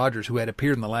note that the Dodgers, who had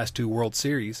appeared in the last 2 World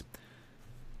Series,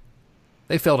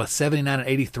 they fell to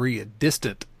 79-83, a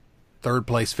distant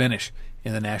third-place finish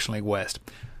in the National League West.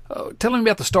 Tell me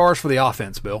about the stars for the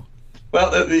offense, Bill.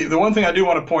 Well, the one thing I do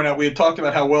want to point out, we had talked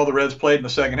about how well the Reds played in the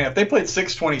second half. They played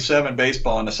 .627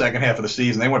 baseball in the second half of the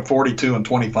season. They went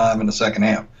 42-25 in the second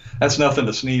half. That's nothing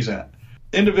to sneeze at.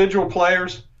 Individual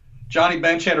players, Johnny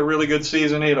Bench had a really good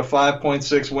season. He had a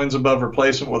 5.6 wins above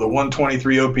replacement with a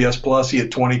 123 OPS plus. He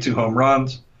had 22 home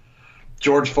runs.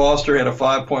 George Foster had a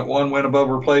 5.1 win above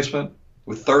replacement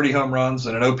with 30 home runs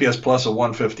and an OPS plus of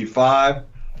 155.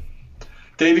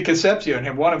 Davey Concepcion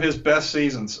had one of his best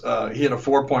seasons. He had a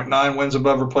 4.9 wins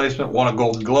above replacement, won a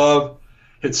Golden Glove,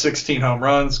 hit 16 home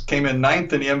runs, came in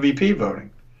 9th in the MVP voting.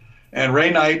 And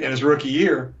Ray Knight, in his rookie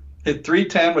year, hit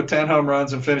 .310 with 10 home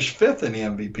runs and finished 5th in the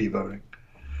MVP voting.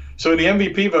 So in the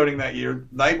MVP voting that year,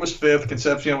 Knight was 5th,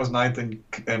 Concepcion was 9th,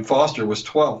 and Foster was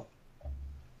 12th.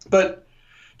 But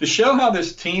to show how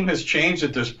this team has changed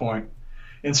at this point,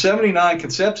 in 79,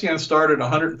 Concepcion started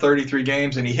 133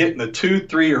 games, and he hit in the 2,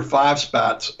 3, or 5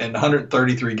 spots in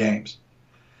 133 games.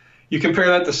 You compare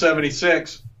that to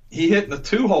 76, he hit in the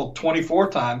 2-hole 24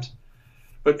 times,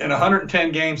 but in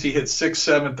 110 games, he hit 6th,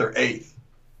 7th, or 8th.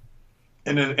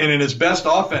 And in his best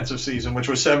offensive season, which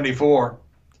was 74,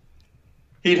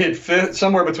 he'd hit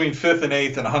somewhere between 5th and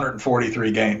 8th in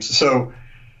 143 games. So,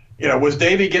 was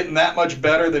Davey getting that much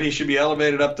better that he should be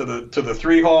elevated up to the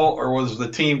 3-hole, or was the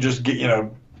team just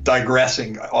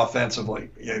digressing offensively?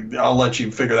 I'll let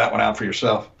you figure that one out for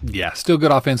yourself. Yeah, still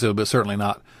good offensive, but certainly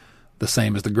not the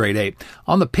same as the grade 8.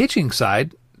 On the pitching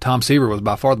side, Tom Seaver was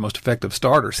by far the most effective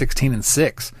starter,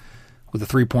 16-6 with a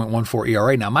 3.14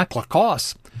 ERA. Now, Mike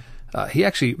Lacoste, he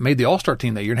actually made the All-Star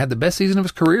team that year and had the best season of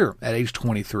his career at age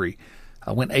 23.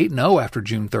 Went 8-0 after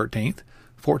June 13th.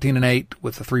 14-8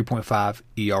 with a 3.5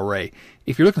 ERA.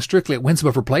 If you're looking strictly at wins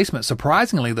above replacement,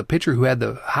 surprisingly, the pitcher who had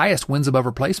the highest wins above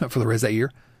replacement for the Reds that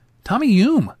year, Tommy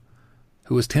Hume,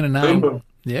 who was 10-9.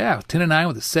 Yeah, 10-9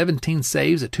 with a 17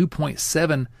 saves, a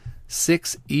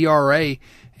 2.76 ERA.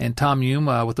 And Tom Hume,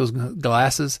 with those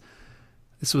glasses,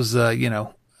 this was,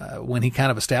 when he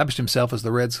kind of established himself as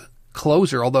the Reds'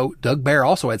 closer, although Doug Bear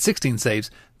also had 16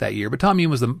 saves that year. But Tom Hume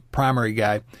was the primary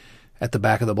guy at the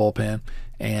back of the bullpen.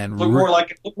 And looked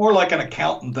more like an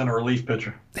accountant than a relief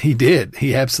pitcher. He did.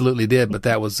 He absolutely did. But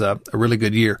that was a really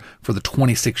good year for the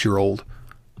 26-year-old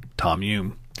Tom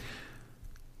Hume.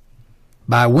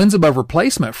 By wins above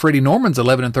replacement, Freddie Norman's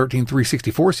 11-13,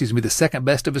 364 seems to be the second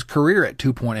best of his career at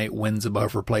 2.8 wins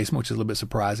above replacement, which is a little bit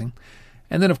surprising.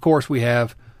 And then, of course, we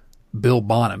have Bill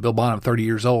Bonham. Bill Bonham, 30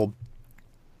 years old,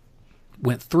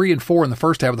 went 3-4 in the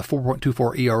first half with a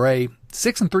 4.24 ERA,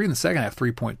 6-3 in the second half,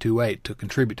 3.28 to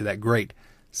contribute to that great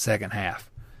second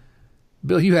half.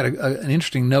 Bill, you had an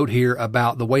interesting note here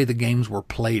about the way the games were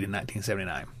played in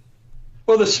 1979.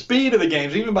 Well, the speed of the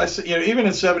games, even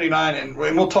in '79, and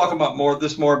we'll talk about more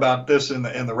about this in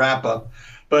the wrap up.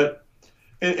 But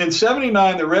in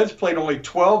 '79, the Reds played only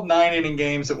 12 9-inning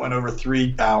games that went over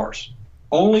 3 hours.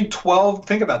 Only 12.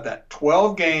 Think about that.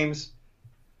 12 games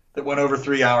that went over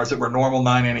 3 hours that were normal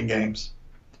 9-inning games.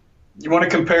 You want to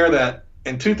compare that?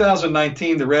 In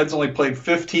 2019, the Reds only played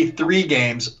 53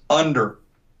 games under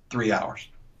 3 hours.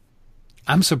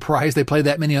 I'm surprised they played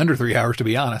that many under 3 hours, to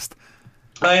be honest.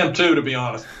 I am too, to be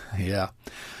honest. Yeah.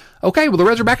 Okay, well, the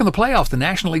Reds are back in the playoffs. The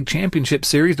National League Championship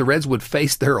Series, the Reds would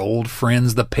face their old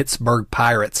friends, the Pittsburgh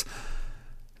Pirates.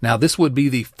 Now, this would be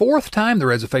the fourth time the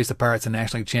Reds have faced the Pirates in the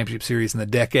National League Championship Series in the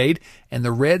decade, and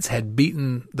the Reds had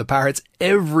beaten the Pirates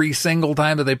every single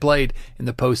time that they played in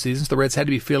the postseason, so the Reds had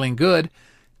to be feeling good.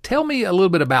 Tell me a little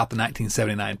bit about the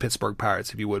 1979 Pittsburgh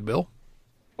Pirates, if you would, Bill.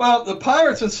 Well, the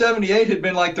Pirates in '78 had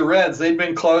been like the Reds. They'd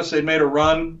been close. They'd made a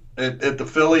run at the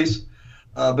Phillies.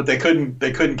 But they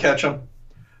couldn't catch them.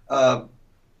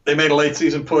 They made a late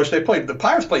season push. The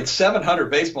Pirates played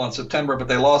 700 baseball in September, but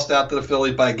they lost out to the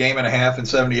Phillies by a game and a half in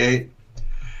 '78.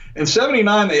 In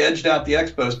 '79, they edged out the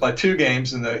Expos by 2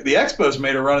 games, and the Expos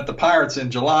made a run at the Pirates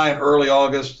in July and early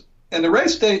August, and the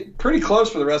Rays stayed pretty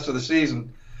close for the rest of the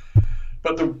season.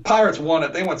 But the Pirates won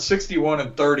it. They went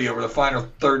 61-30 over the final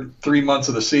 3 months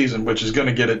of the season, which is going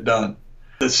to get it done.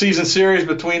 The season series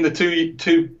between the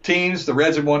two teams, the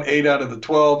Reds had won 8 out of the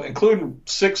 12, including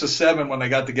 6 of 7 when they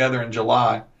got together in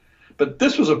July. But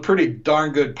this was a pretty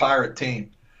darn good Pirate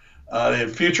team. They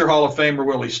had future Hall of Famer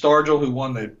Willie Stargell, who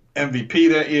won the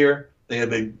MVP that year. They had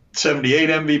the '78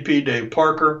 MVP Dave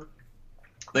Parker.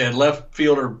 They had left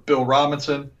fielder Bill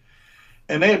Robinson.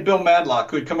 And they had Bill Madlock,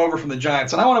 who had come over from the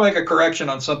Giants. And I want to make a correction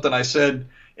on something I said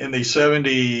in the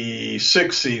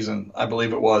 '76 season, I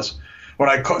believe it was, when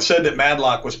I said that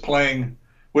Madlock was playing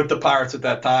with the Pirates at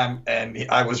that time, and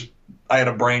I had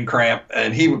a brain cramp,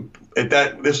 and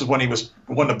this is when he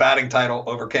won the batting title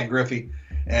over Ken Griffey,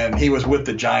 and he was with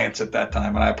the Giants at that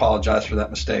time, and I apologize for that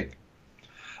mistake.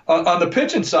 On the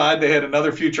pitching side, they had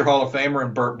another future Hall of Famer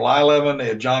in Bert Blyleven. They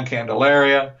had John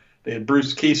Candelaria. They had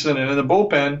Bruce Keeson, and in the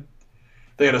bullpen,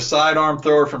 they had a sidearm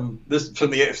thrower from the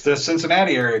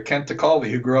Cincinnati area, Kent DeCalvi,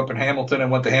 who grew up in Hamilton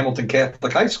and went to Hamilton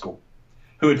Catholic High School,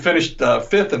 who had finished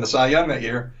 5th in the Cy Young that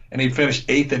year, and he'd finished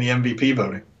 8th in the MVP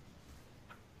voting.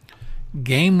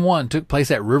 Game 1 took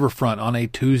place at Riverfront on a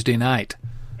Tuesday night.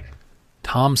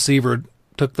 Tom Seaver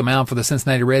took the mound for the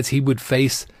Cincinnati Reds. He would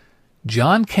face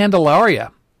John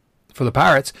Candelaria for the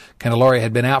Pirates. Candelaria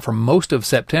had been out for most of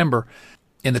September.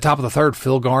 In the top of the third,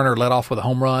 Phil Garner led off with a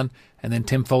home run, and then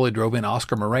Tim Foley drove in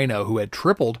Oscar Moreno, who had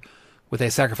tripled with a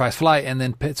sacrifice fly, and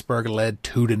then Pittsburgh led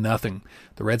 2-0.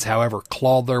 The Reds, however,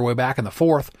 clawed their way back in the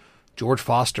fourth. George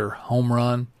Foster home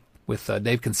run with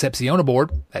Dave Concepcion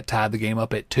aboard. That tied the game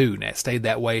up at 2, and it stayed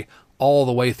that way all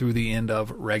the way through the end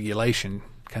of regulation.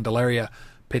 Candelaria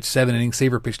pitched 7 innings.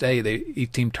 Seaver pitched 8.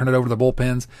 Each team turned it over to the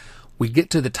bullpens. We get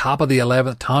to the top of the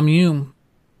 11th. Tom Hume,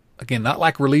 again, not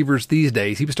like relievers these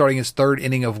days. He was starting his 3rd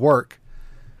inning of work.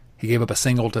 He gave up a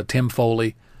single to Tim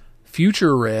Foley.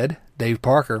 Future Red, Dave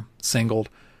Parker, singled,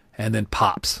 and then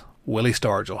Pops, Willie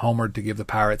Stargell, homered to give the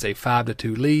Pirates a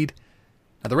 5-2 lead.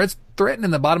 Now, the Reds threatened in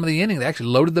the bottom of the inning. They actually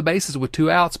loaded the bases with 2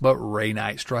 outs, but Ray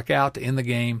Knight struck out to end the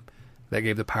game. That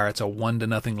gave the Pirates a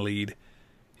 1-0 lead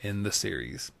in the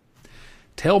series.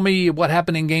 Tell me what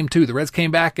happened in Game 2. The Reds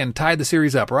came back and tied the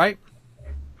series up, right?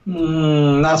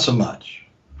 Not so much.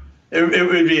 It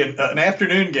would be an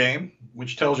afternoon game,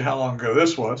 which tells you how long ago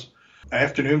this was.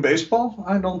 Afternoon baseball,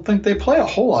 I don't think they play a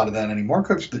whole lot of that anymore,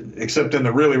 except in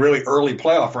the really, really early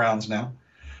playoff rounds now.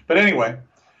 But anyway,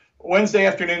 Wednesday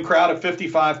afternoon crowd of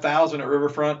 55,000 at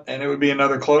Riverfront, and it would be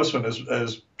another close one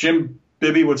as Jim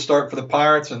Bibby would start for the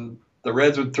Pirates, and the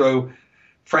Reds would throw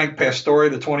Frank Pastore,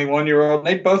 the 21-year-old. And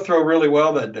they'd both throw really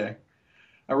well that day.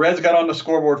 The Reds got on the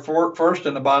scoreboard first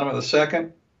in the bottom of the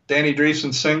second. Danny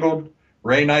Dreesen singled.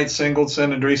 Ray Knight singled,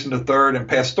 sending Dreesen to third, and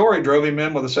Pastore drove him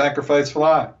in with a sacrifice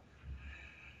fly.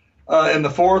 In the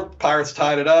fourth, Pirates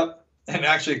tied it up, and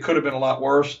actually it could have been a lot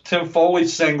worse. Tim Foley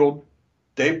singled.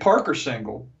 Dave Parker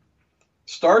singled.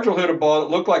 Stargell hit a ball that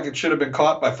looked like it should have been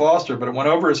caught by Foster, but it went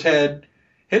over his head,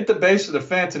 hit the base of the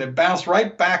fence, and it bounced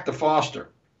right back to Foster.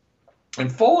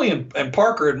 And Foley and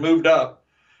Parker had moved up,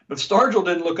 but Stargell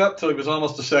didn't look up till he was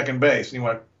almost to second base, and he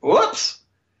went, whoops!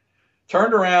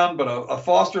 Turned around, but a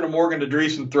Foster to Morgan to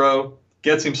Dreesen throw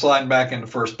gets him sliding back into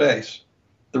first base.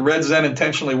 The Reds then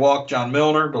intentionally walked John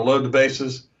Milner to load the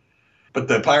bases, but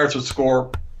the Pirates would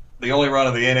score the only run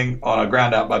of the inning on a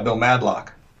ground out by Bill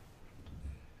Madlock.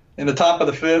 In the top of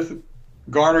the fifth,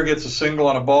 Garner gets a single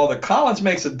on a ball that Collins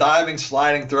makes a diving,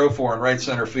 sliding throw for in right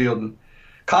center field. And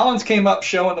Collins came up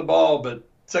showing the ball, but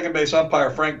second base umpire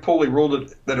Frank Pulley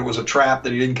ruled that it was a trap,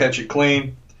 that he didn't catch it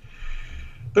clean.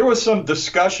 There was some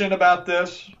discussion about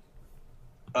this.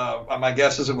 My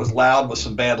guess is it was loud with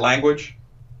some bad language.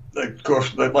 Of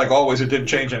course, like always, it didn't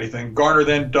change anything. Garner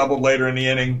then doubled later in the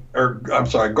inning,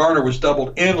 Garner was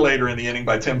doubled in later in the inning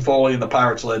by Tim Foley, and the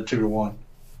Pirates led 2-1.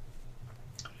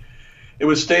 It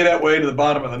would stay that way to the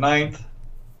bottom of the ninth.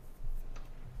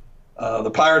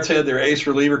 The Pirates had their ace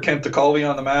reliever, Kent DeColvey,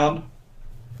 on the mound.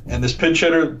 And this pinch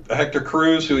hitter, Hector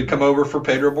Cruz, who had come over for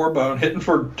Pedro Borbon, hitting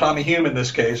for Tommy Hume in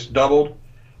this case, doubled.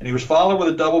 And he was followed with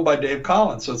a double by Dave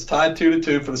Collins. So it's tied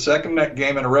 2-2 for the second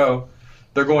game in a row.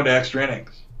 They're going to extra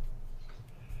innings.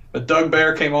 But Doug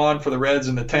Bear came on for the Reds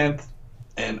in the 10th,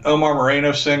 and Omar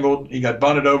Moreno singled. He got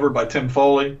bunted over by Tim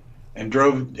Foley, and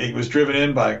he was driven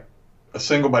in by a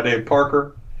single by Dave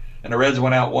Parker, and the Reds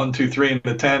went out 1-2-3 in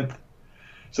the 10th.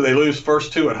 So they lose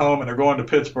first two at home, and they're going to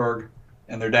Pittsburgh,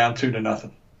 and they're down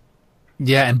 2-0.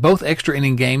 Yeah, and both extra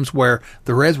inning games where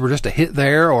the Reds were just a hit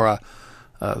there or a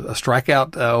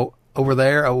strikeout over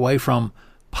there away from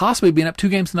possibly being up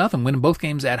 2-0, winning both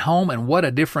games at home. And what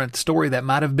a different story that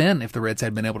might have been if the Reds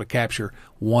had been able to capture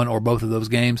one or both of those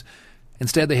games.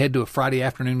 Instead, they head to a Friday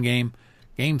afternoon game,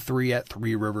 Game 3 at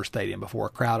Three Rivers Stadium, before a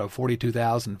crowd of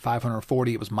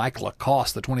 42,540. It was Mike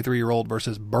Lacoste, the 23-year-old,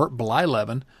 versus Bert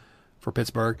Blyleven for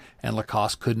Pittsburgh, and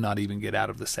Lacoste could not even get out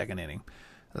of the second inning.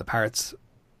 The Pirates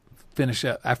finish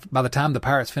up. By the time the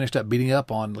Pirates finished up beating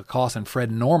up on Lacoste and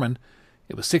Fred Norman,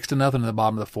 it was 6-0 in the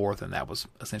bottom of the fourth, and that was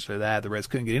essentially that. The Reds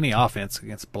couldn't get any offense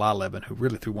against Blyleven, who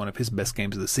really threw one of his best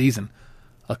games of the season,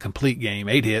 a complete game,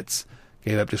 8 hits,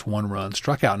 gave up just 1 run,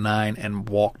 struck out 9, and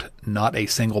walked not a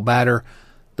single batter.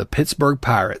 The Pittsburgh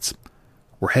Pirates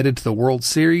were headed to the World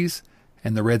Series,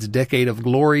 and the Reds' decade of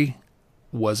glory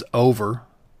was over.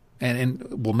 And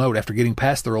we'll note, after getting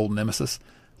past their old nemesis,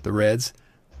 the Reds,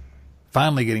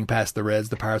 finally getting past the Reds,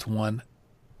 the Pirates won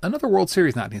another World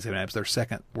Series in 1979. It was their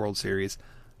second World Series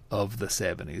of the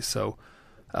 70s. So,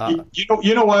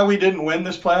 you know why we didn't win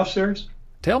this playoff series?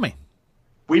 Tell me.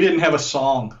 We didn't have a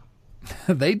song.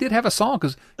 They did have a song,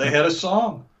 because they had a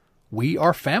song. We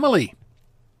are family.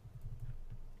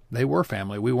 They were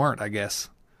family. We weren't, I guess.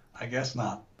 I guess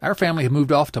not. Our family had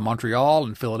moved off to Montreal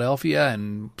and Philadelphia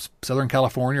and Southern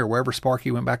California, or wherever Sparky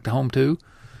went back to home to.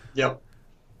 Yep.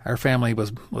 Our family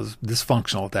was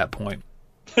dysfunctional at that point.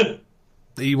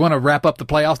 You want to wrap up the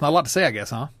playoffs? Not a lot to say, I guess,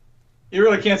 huh? You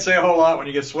really can't say a whole lot when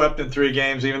you get swept in 3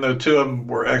 games, even though 2 of them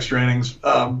were extra innings.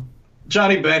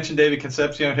 Johnny Bench and David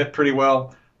Concepcion hit pretty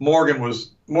well. Morgan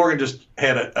just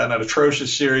had an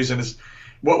atrocious series, and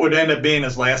what would end up being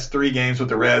his last 3 games with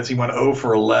the Reds, he went 0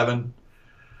 for 11.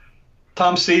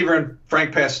 Tom Seaver and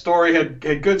Frank Pastore had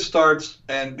good starts,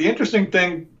 and the interesting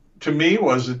thing to me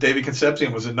was that David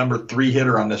Concepcion was the number 3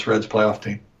 hitter on this Reds playoff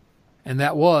team. And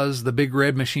that was the Big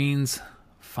Red Machine's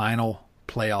final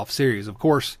playoff series. Of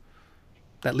course,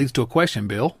 that leads to a question,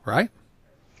 Bill, right?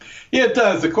 Yeah, it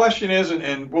does. The question is,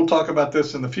 and we'll talk about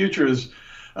this in the future, is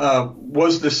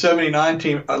was the 79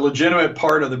 team a legitimate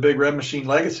part of the Big Red Machine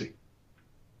legacy?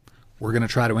 We're going to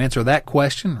try to answer that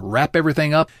question, wrap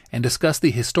everything up, and discuss the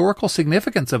historical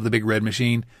significance of the Big Red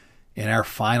Machine in our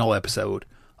final episode,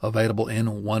 available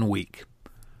in 1 week.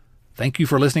 Thank you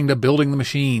for listening to Building the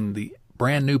Machine, the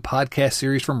brand new podcast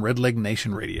series from Redleg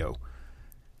Nation Radio.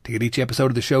 To get each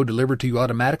episode of the show delivered to you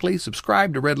automatically,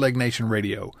 subscribe to Redleg Nation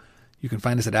Radio. You can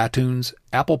find us at iTunes,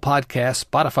 Apple Podcasts,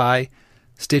 Spotify,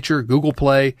 Stitcher, Google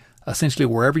Play, essentially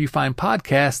wherever you find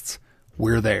podcasts,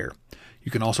 we're there.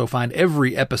 You can also find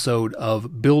every episode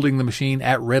of Building the Machine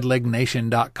at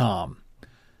redlegnation.com.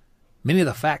 Many of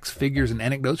the facts, figures, and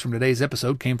anecdotes from today's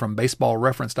episode came from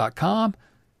BaseballReference.com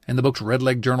and the books Red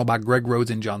Leg Journal by Greg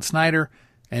Rhodes and John Snyder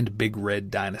and Big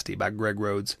Red Dynasty by Greg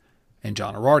Rhodes and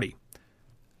John Arardi.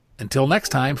 Until next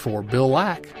time, for Bill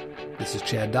Lack, this is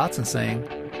Chad Dotson saying,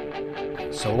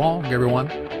 so long,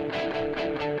 everyone.